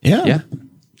side? Yeah.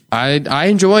 I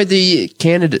enjoy the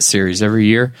candidate series every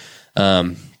year.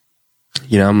 I'm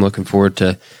looking forward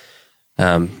to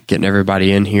getting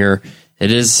everybody in here.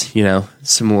 It is,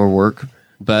 some more work,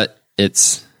 but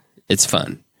it's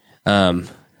fun.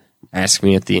 Ask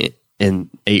me in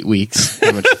 8 weeks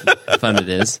how much fun it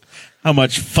is. How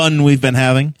much fun we've been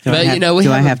having. Do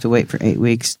I have to wait for 8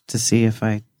 weeks to see if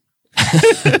I...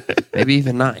 Maybe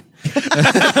even 9.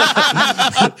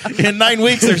 In 9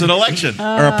 weeks, there's an election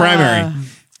or a primary.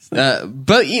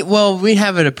 We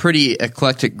have a pretty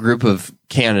eclectic group of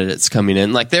candidates coming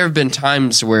in. Like, there have been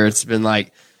times where it's been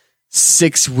like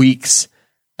 6 weeks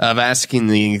of asking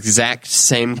the exact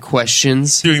same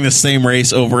questions, doing the same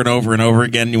race over and over and over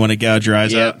again. You want to gouge your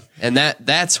eyes out, and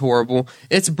that's horrible.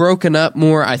 It's broken up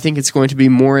more. I think it's going to be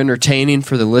more entertaining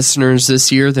for the listeners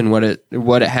this year than what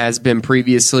it has been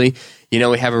previously. We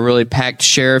have a really packed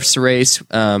sheriff's race.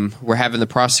 We're having the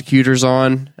prosecutors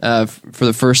on for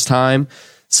the first time,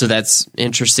 so that's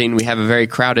interesting. We have a very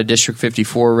crowded District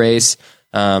 54 race.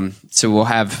 So we'll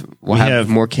have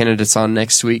more candidates on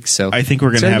next week. So I think we're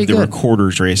going to have the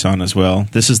recorders race on as well.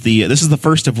 This is the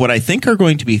first of what I think are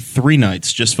going to be 3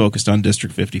 nights just focused on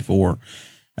District 54.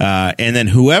 And then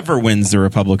whoever wins the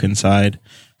Republican side,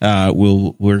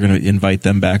 we're going to invite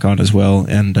them back on as well.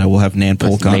 And, we'll have Nan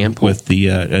Polk on with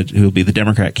who will be the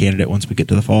Democrat candidate once we get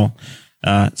to the fall.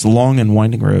 It's a long and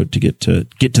winding road to get to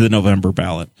the November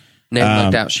ballot. Nan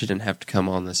lucked out she didn't have to come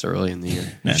on this early in the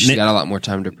year. She's got a lot more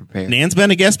time to prepare. Nan's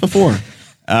been a guest before,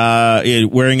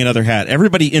 wearing another hat.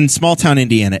 Everybody in small town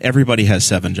Indiana, everybody has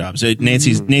 7 jobs.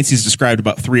 Nancy's described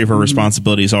about 3 of her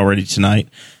responsibilities already tonight,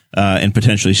 and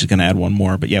potentially she's going to add 1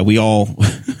 more. But yeah, we all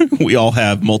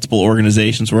have multiple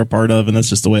organizations we're a part of, and that's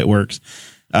just the way it works.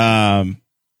 I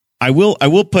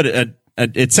will put it.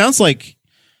 It sounds like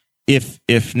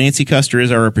if Nancy Custer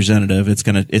is our representative, it's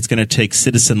gonna take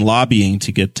citizen lobbying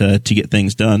to get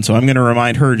things done. So I'm going to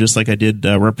remind her, just like I did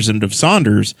Representative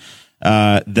Saunders,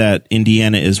 that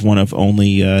Indiana is one of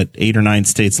only 8 or 9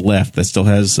 states left that still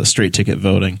has straight ticket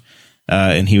voting,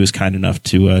 and he was kind enough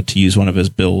to use one of his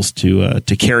bills to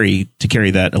carry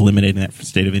that, eliminating that from the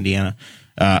state of Indiana.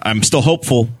 I'm still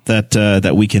hopeful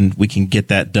that we can get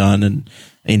that done, and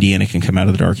Indiana can come out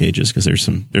of the dark ages, because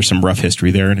there's some rough history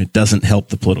there, and it doesn't help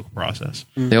the political process.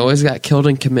 They always got killed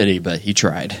in committee, but he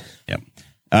tried. Yep.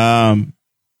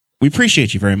 We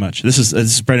appreciate you very much. This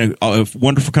has been a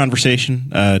wonderful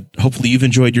conversation. Hopefully you've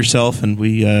enjoyed yourself, and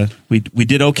we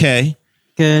did okay.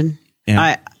 Good.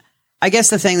 Yeah. I guess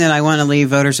the thing that I want to leave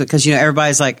voters with, because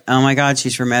everybody's like, oh my God,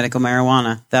 she's for medical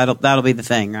marijuana. That'll be the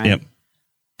thing, right? Yep.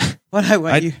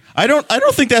 I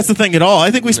don't think that's the thing at all.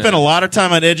 I think we spent a lot of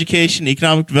time on education,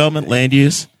 economic development, land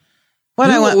use.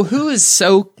 Who is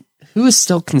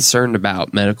still concerned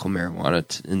about medical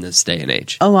marijuana in this day and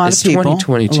age? A lot of people.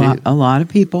 2022. A lot of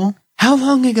people. How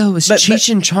long ago was Cheech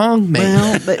and Chong made?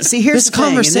 Well, but see, here's the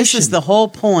thing, and this is the whole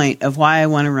point of why I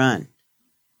want to run.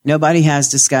 Nobody has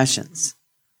discussions.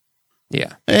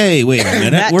 Yeah. Hey, wait a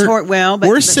minute.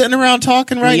 We're sitting around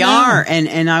talking right now. We are,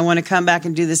 and I want to come back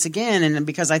and do this again, and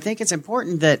because I think it's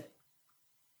important that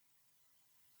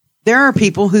there are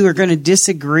people who are going to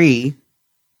disagree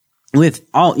with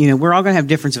all, we're all going to have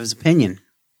differences of opinion.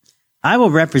 I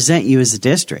will represent you as a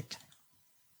district.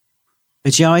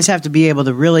 But you always have to be able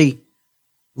to really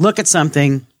look at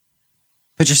something,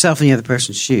 put yourself in the other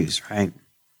person's shoes, right?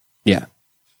 Yeah.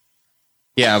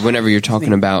 Yeah, whenever you're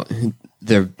talking about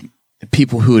the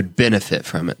people who would benefit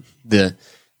from it,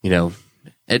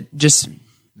 just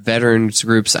veterans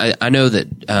groups. I know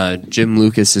that Jim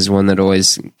Lucas is one that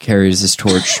always carries his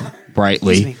torch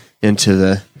brightly into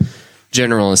the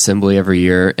General Assembly every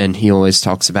year, and he always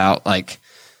talks about like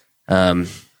a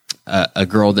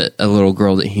little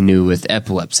girl that he knew with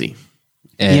epilepsy.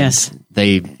 And yes.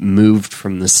 They moved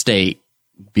from the state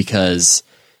because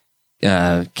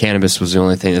cannabis was the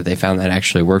only thing that they found that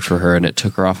actually worked for her, and it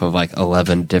took her off of like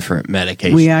 11 different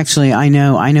medications. I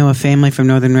know a family from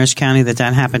Northern Rush County that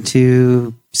happened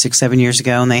to 6-7 years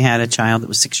ago, and they had a child that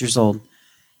was 6 years old,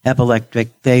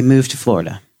 epileptic. They moved to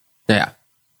Florida. Yeah.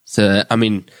 So, I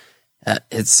mean,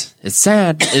 it's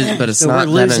sad, but it's not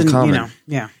that uncommon.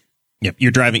 Yeah. Yep.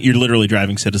 You're literally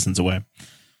driving citizens away.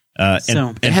 And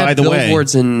by the way,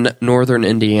 billboards in northern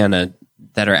Indiana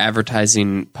that are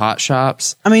advertising pot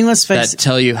shops. I mean, let's face it. That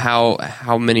tell you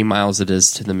how many miles it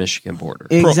is to the Michigan border.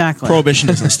 Exactly. Prohibition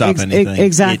doesn't stop anything.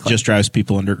 Exactly. It just drives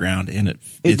people underground, and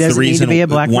it doesn't need to be a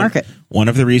black market. One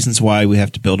of the reasons why we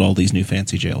have to build all these new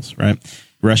fancy jails, right?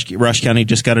 Rush County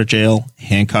just got a jail.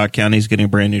 Hancock County's getting a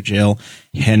brand new jail.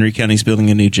 Henry County's building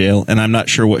a new jail, and I'm not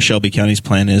sure what Shelby County's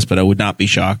plan is, but I would not be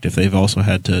shocked if they've also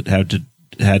had to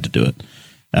do it.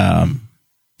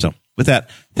 So with that,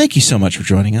 thank you so much for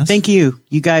joining us. Thank you.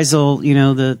 You guys will,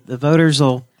 the voters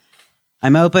will,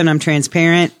 I'm open, I'm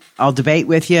transparent. I'll debate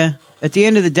with you at the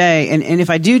end of the day. And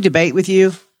if I do debate with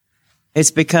you,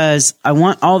 it's because I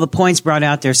want all the points brought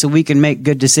out there so we can make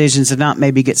good decisions and not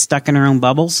maybe get stuck in our own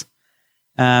bubbles.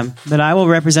 But I will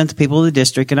represent the people of the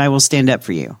district, and I will stand up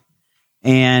for you.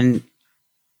 And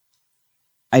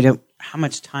how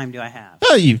much time do I have?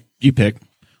 Oh, you pick.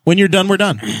 When you're done, we're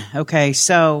done. Okay,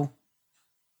 so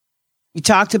you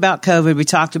talked about COVID. We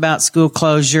talked about school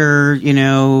closure,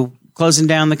 closing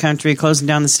down the country, closing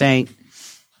down the state.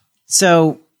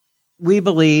 So we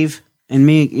believe, and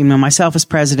me, myself as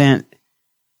president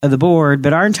of the board,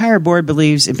 but our entire board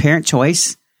believes in parent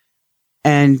choice.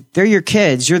 And they're your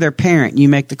kids. You're their parent. You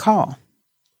make the call.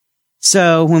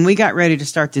 So when we got ready to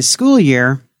start this school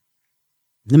year,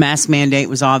 the mask mandate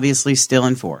was obviously still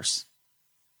in force.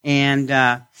 And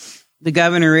the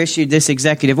governor issued this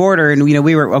executive order, and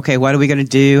we were, okay, what are we going to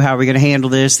do? How are we going to handle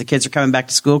this? The kids are coming back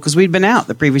to school because we'd been out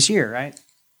the previous year, right?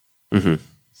 Mm-hmm.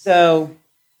 So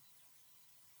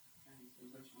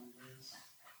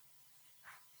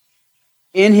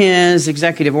in his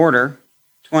executive order,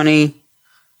 20-39,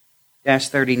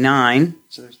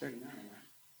 so there's 39 in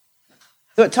there.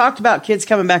 So it talked about kids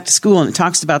coming back to school, and it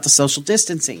talks about the social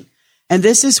distancing. And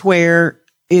this is where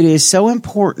it is so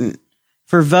important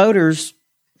for voters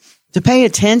to pay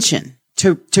attention,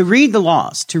 to read the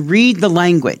laws, to read the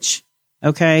language.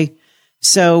 Okay.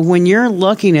 So when you're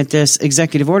looking at this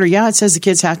executive order, it says the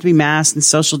kids have to be masked and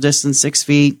social distance 6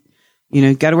 feet,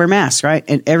 got to wear masks, right?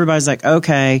 And everybody's like,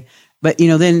 okay. But,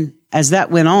 then as that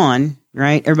went on,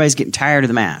 right, everybody's getting tired of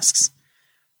the masks,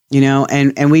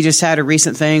 and we just had a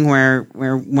recent thing where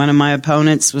one of my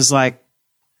opponents was like,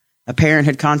 a parent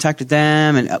had contacted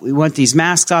them, and we want these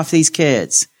masks off these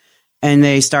kids. And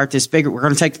they start this bigger,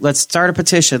 let's start a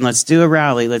petition. Let's do a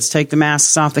rally. Let's take the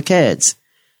masks off the kids.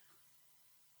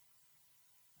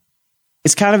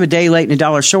 It's kind of a day late and a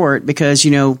dollar short because,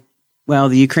 the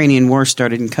Ukrainian war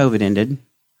started and COVID ended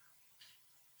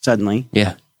suddenly.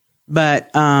 Yeah.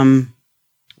 But,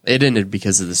 it ended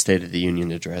because of the State of the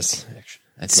Union address, actually.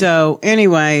 I think. So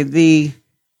anyway, the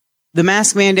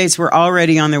mask mandates were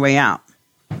already on their way out.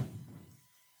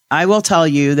 I will tell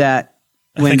you that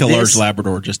I think a large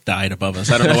Labrador just died above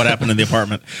us. I don't know what happened in the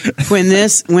apartment. when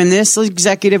this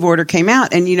executive order came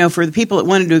out, and for the people that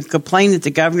wanted to complain that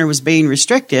the governor was being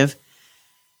restrictive,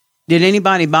 did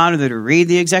anybody bother to read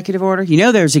the executive order?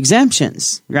 There's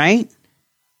exemptions, right?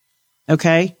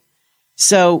 Okay.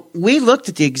 So we looked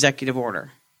at the executive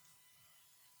order,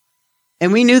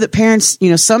 and we knew that parents,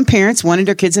 some parents wanted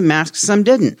their kids in masks, some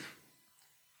didn't.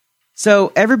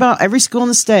 So every school in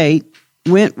the state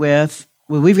went with,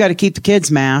 well, we've got to keep the kids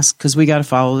masked because we got to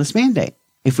follow this mandate.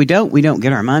 If we don't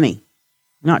get our money.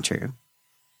 Not true.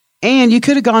 And you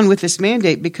could have gone with this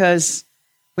mandate because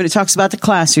when it talks about the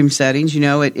classroom settings,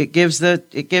 it gives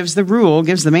the rule,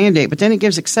 gives the mandate, but then it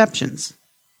gives exceptions.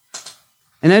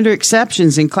 And under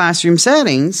exceptions in classroom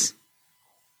settings,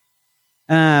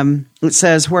 it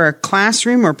says where a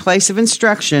classroom or place of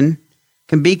instruction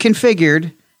can be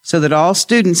configured so that all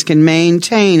students can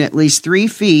maintain at least 3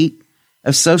 feet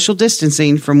of social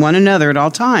distancing from one another at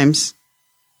all times,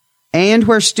 and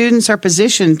where students are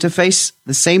positioned to face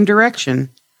the same direction,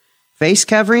 face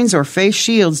coverings or face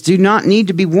shields do not need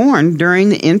to be worn during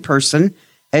the in-person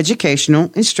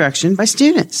educational instruction by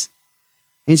students.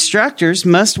 Instructors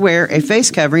must wear a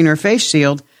face covering or face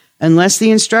shield unless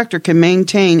the instructor can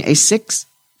maintain 6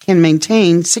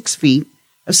 feet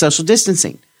of social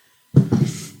distancing.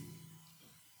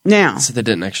 Now, So they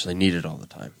didn't actually need it all the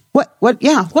time. what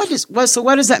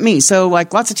does that mean? So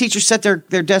like lots of teachers set their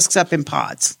desks up in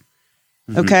pods.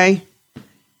 Okay.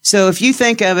 So if you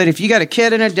think of it, if you got a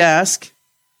kid in a desk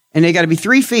and they got to be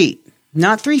 3 feet,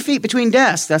 not 3 feet between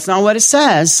desks. That's not what it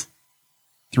says.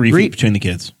 3 feet between the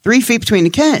kids. 3 feet between the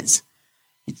kids.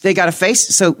 They got to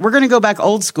face. So we're going to go back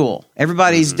old school.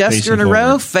 Everybody's desks are in a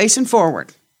row, facing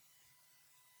forward.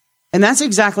 And that's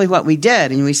exactly what we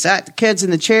did. And we sat the kids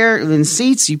in the chair, in the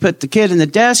seats. You put the kid in the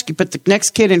desk. You put the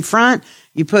next kid in front.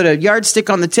 You put a yardstick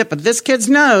on the tip of this kid's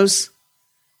nose,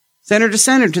 center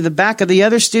to the back of the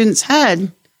other student's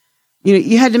head. You know,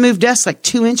 you had to move desks like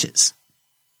 2 inches.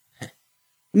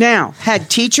 Now, had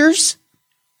teachers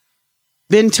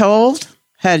been told,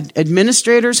 had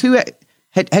administrators who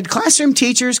had classroom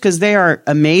teachers, because they are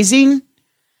amazing,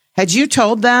 had you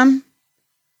told them,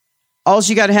 all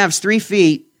you got to have is 3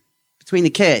 feet between the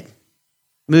kid,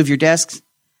 move your desks,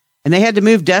 and they had to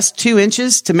move desks 2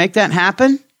 inches to make that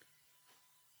happen,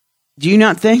 do you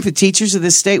not think the teachers of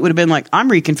this state would have been like, I'm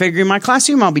reconfiguring my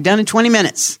classroom, I'll be done in 20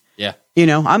 minutes. Yeah. You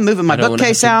know, I'm moving my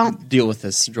bookcase out. Deal with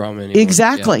this drama anymore.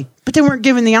 Exactly. Yeah. But they weren't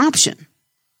given the option.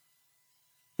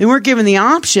 They weren't given the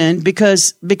option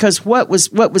because what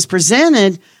was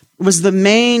presented was the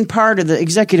main part of the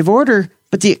executive order,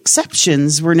 but the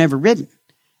exceptions were never written.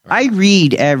 Right. I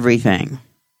read everything.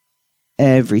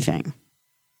 Everything.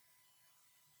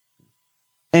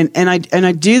 And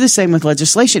I do the same with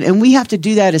legislation, and we have to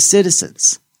do that as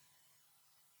citizens.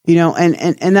 You know,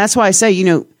 and that's why I say, you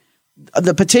know,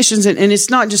 the petitions, and it's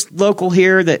not just local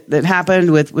here that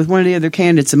happened with one of the other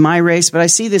candidates in my race, but I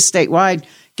see this statewide,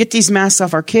 get these masks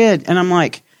off our kid. And I'm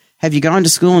like, have you gone to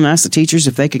school and asked the teachers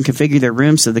if they can configure their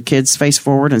room so the kids face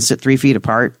forward and sit 3 feet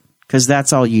apart? Because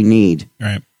that's all you need.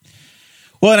 Right.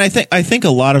 Well, and I think a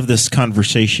lot of this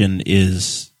conversation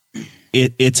is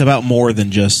it's about more than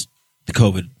just the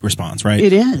COVID response, right?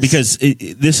 It is. Because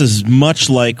this is much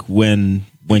like when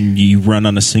you run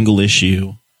on a single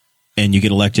issue and you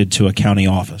get elected to a county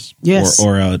office, yes,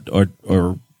 or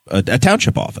a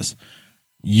township office.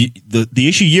 The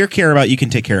issue you care about, you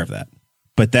can take care of that,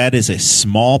 but that is a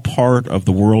small part of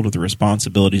the world of the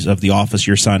responsibilities of the office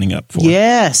you're signing up for.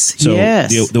 Yes, so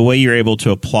yes. The way you're able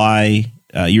to apply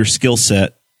your skill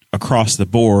set across the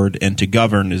board and to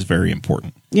govern is very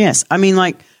important. Yes, I mean,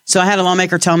 like, so I had a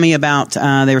lawmaker tell me about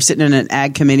they were sitting in an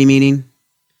ag committee meeting.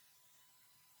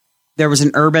 There was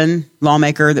an urban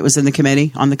lawmaker that was on the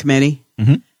committee.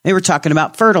 Mm-hmm. They were talking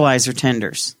about fertilizer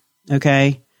tenders,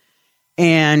 okay?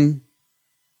 And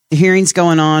the hearing's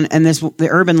going on, and the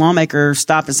urban lawmaker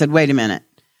stopped and said, wait a minute.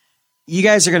 You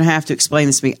guys are going to have to explain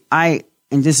this to me.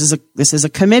 And this is a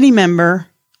committee member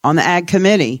on the ag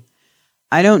committee.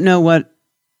 I don't know what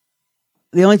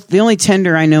the only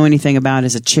tender I know anything about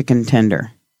is a chicken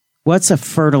tender. What's a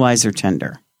fertilizer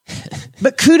tender?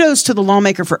 But kudos to the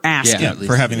lawmaker for asking. Yeah,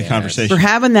 for having the conversation. For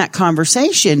having that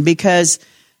conversation, because,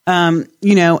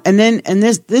 you know, and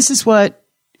this is what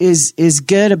is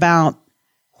good about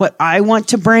what I want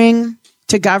to bring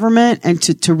to government and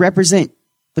to represent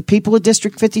the people of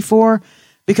District 54.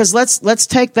 Because let's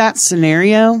take that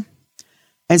scenario.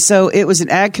 And so it was an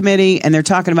ag committee and they're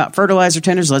talking about fertilizer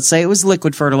tenders. Let's say it was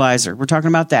liquid fertilizer. We're talking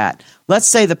about that. Let's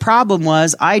say the problem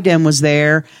was IDEM was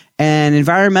there and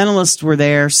environmentalists were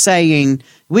there saying,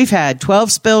 we've had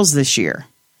 12 spills this year.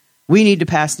 We need to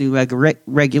pass new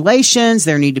regulations.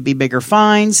 There need to be bigger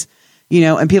fines, you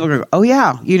know, and people go, oh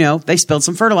yeah, you know, they spilled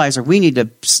some fertilizer. We need to,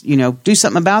 you know, do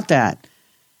something about that.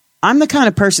 I'm the kind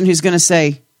of person who's going to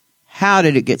say, how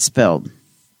did it get spilled?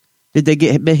 Did they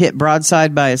get hit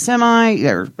broadside by a semi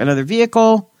or another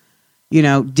vehicle? You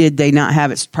know, did they not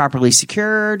have it properly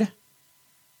secured?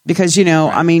 Because, you know,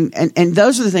 right. I mean, and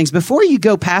those are the things. Before you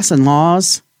go passing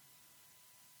laws,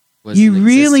 you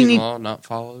really need law not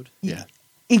followed. Yeah,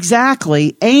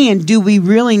 exactly. And do we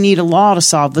really need a law to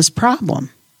solve this problem?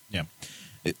 Yeah,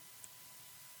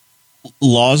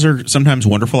 laws are sometimes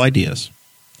wonderful ideas,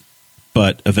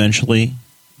 but eventually,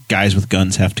 guys with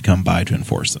guns have to come by to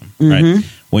enforce them. Mm-hmm. Right?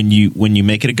 When you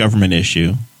make it a government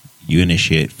issue, you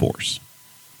initiate force.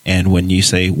 And when you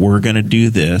say, we're going to do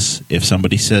this, if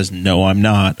somebody says, no, I'm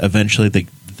not, eventually the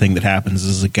thing that happens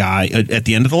is a guy at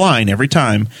the end of the line every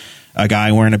time, a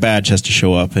guy wearing a badge has to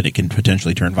show up and it can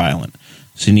potentially turn violent.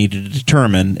 So you need to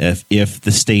determine if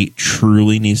the state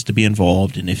truly needs to be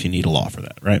involved and if you need a law for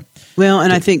that, right? Well,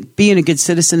 and I think being a good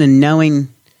citizen and knowing,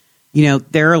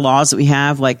 there are laws that we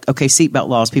have, like, okay, seatbelt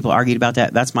laws. People argued about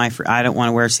that. That's I don't want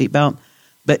to wear a seatbelt.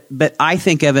 But I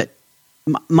think of it,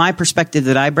 my perspective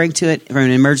that I bring to it from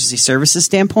an emergency services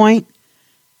standpoint,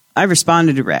 I've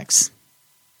responded to wrecks.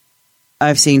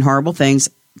 I've seen horrible things.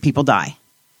 People die.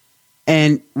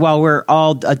 And while we're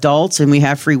all adults and we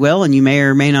have free will and you may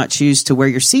or may not choose to wear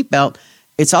your seatbelt,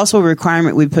 it's also a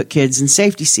requirement we put kids in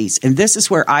safety seats. And this is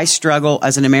where I struggle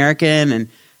as an American and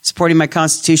supporting my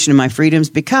Constitution and my freedoms,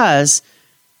 because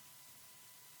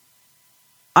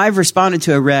I've responded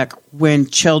to a wreck when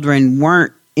children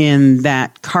weren't in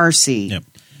that car seat. Yep.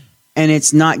 And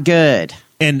it's not good.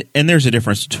 And there's a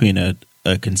difference between a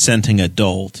consenting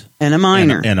adult and a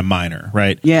minor, and a minor,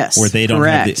 right? Yes, where they don't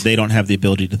correct. they don't have the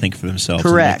ability to think for themselves.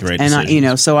 Correct. And make the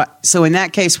right decisions. So in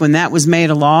that case, when that was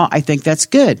made a law, I think that's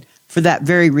good for that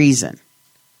very reason.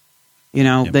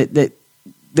 That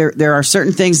there are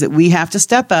certain things that we have to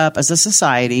step up as a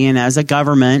society and as a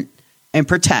government and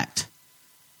protect,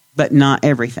 but not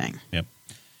everything. Yep.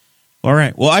 All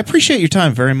right. Well, I appreciate your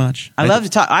time very much. I love to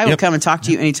talk. I will come and talk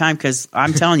to you anytime, because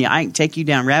I'm telling you, I can take you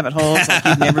down rabbit holes like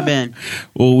you've never been.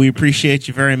 Well, we appreciate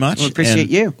you very much. We appreciate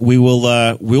you. We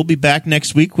will. We'll be back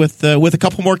next week with a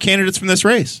couple more candidates from this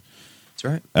race. That's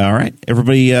right. All right.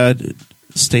 Everybody,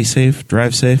 stay safe,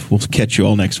 drive safe. We'll catch you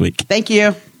all next week. Thank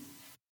you.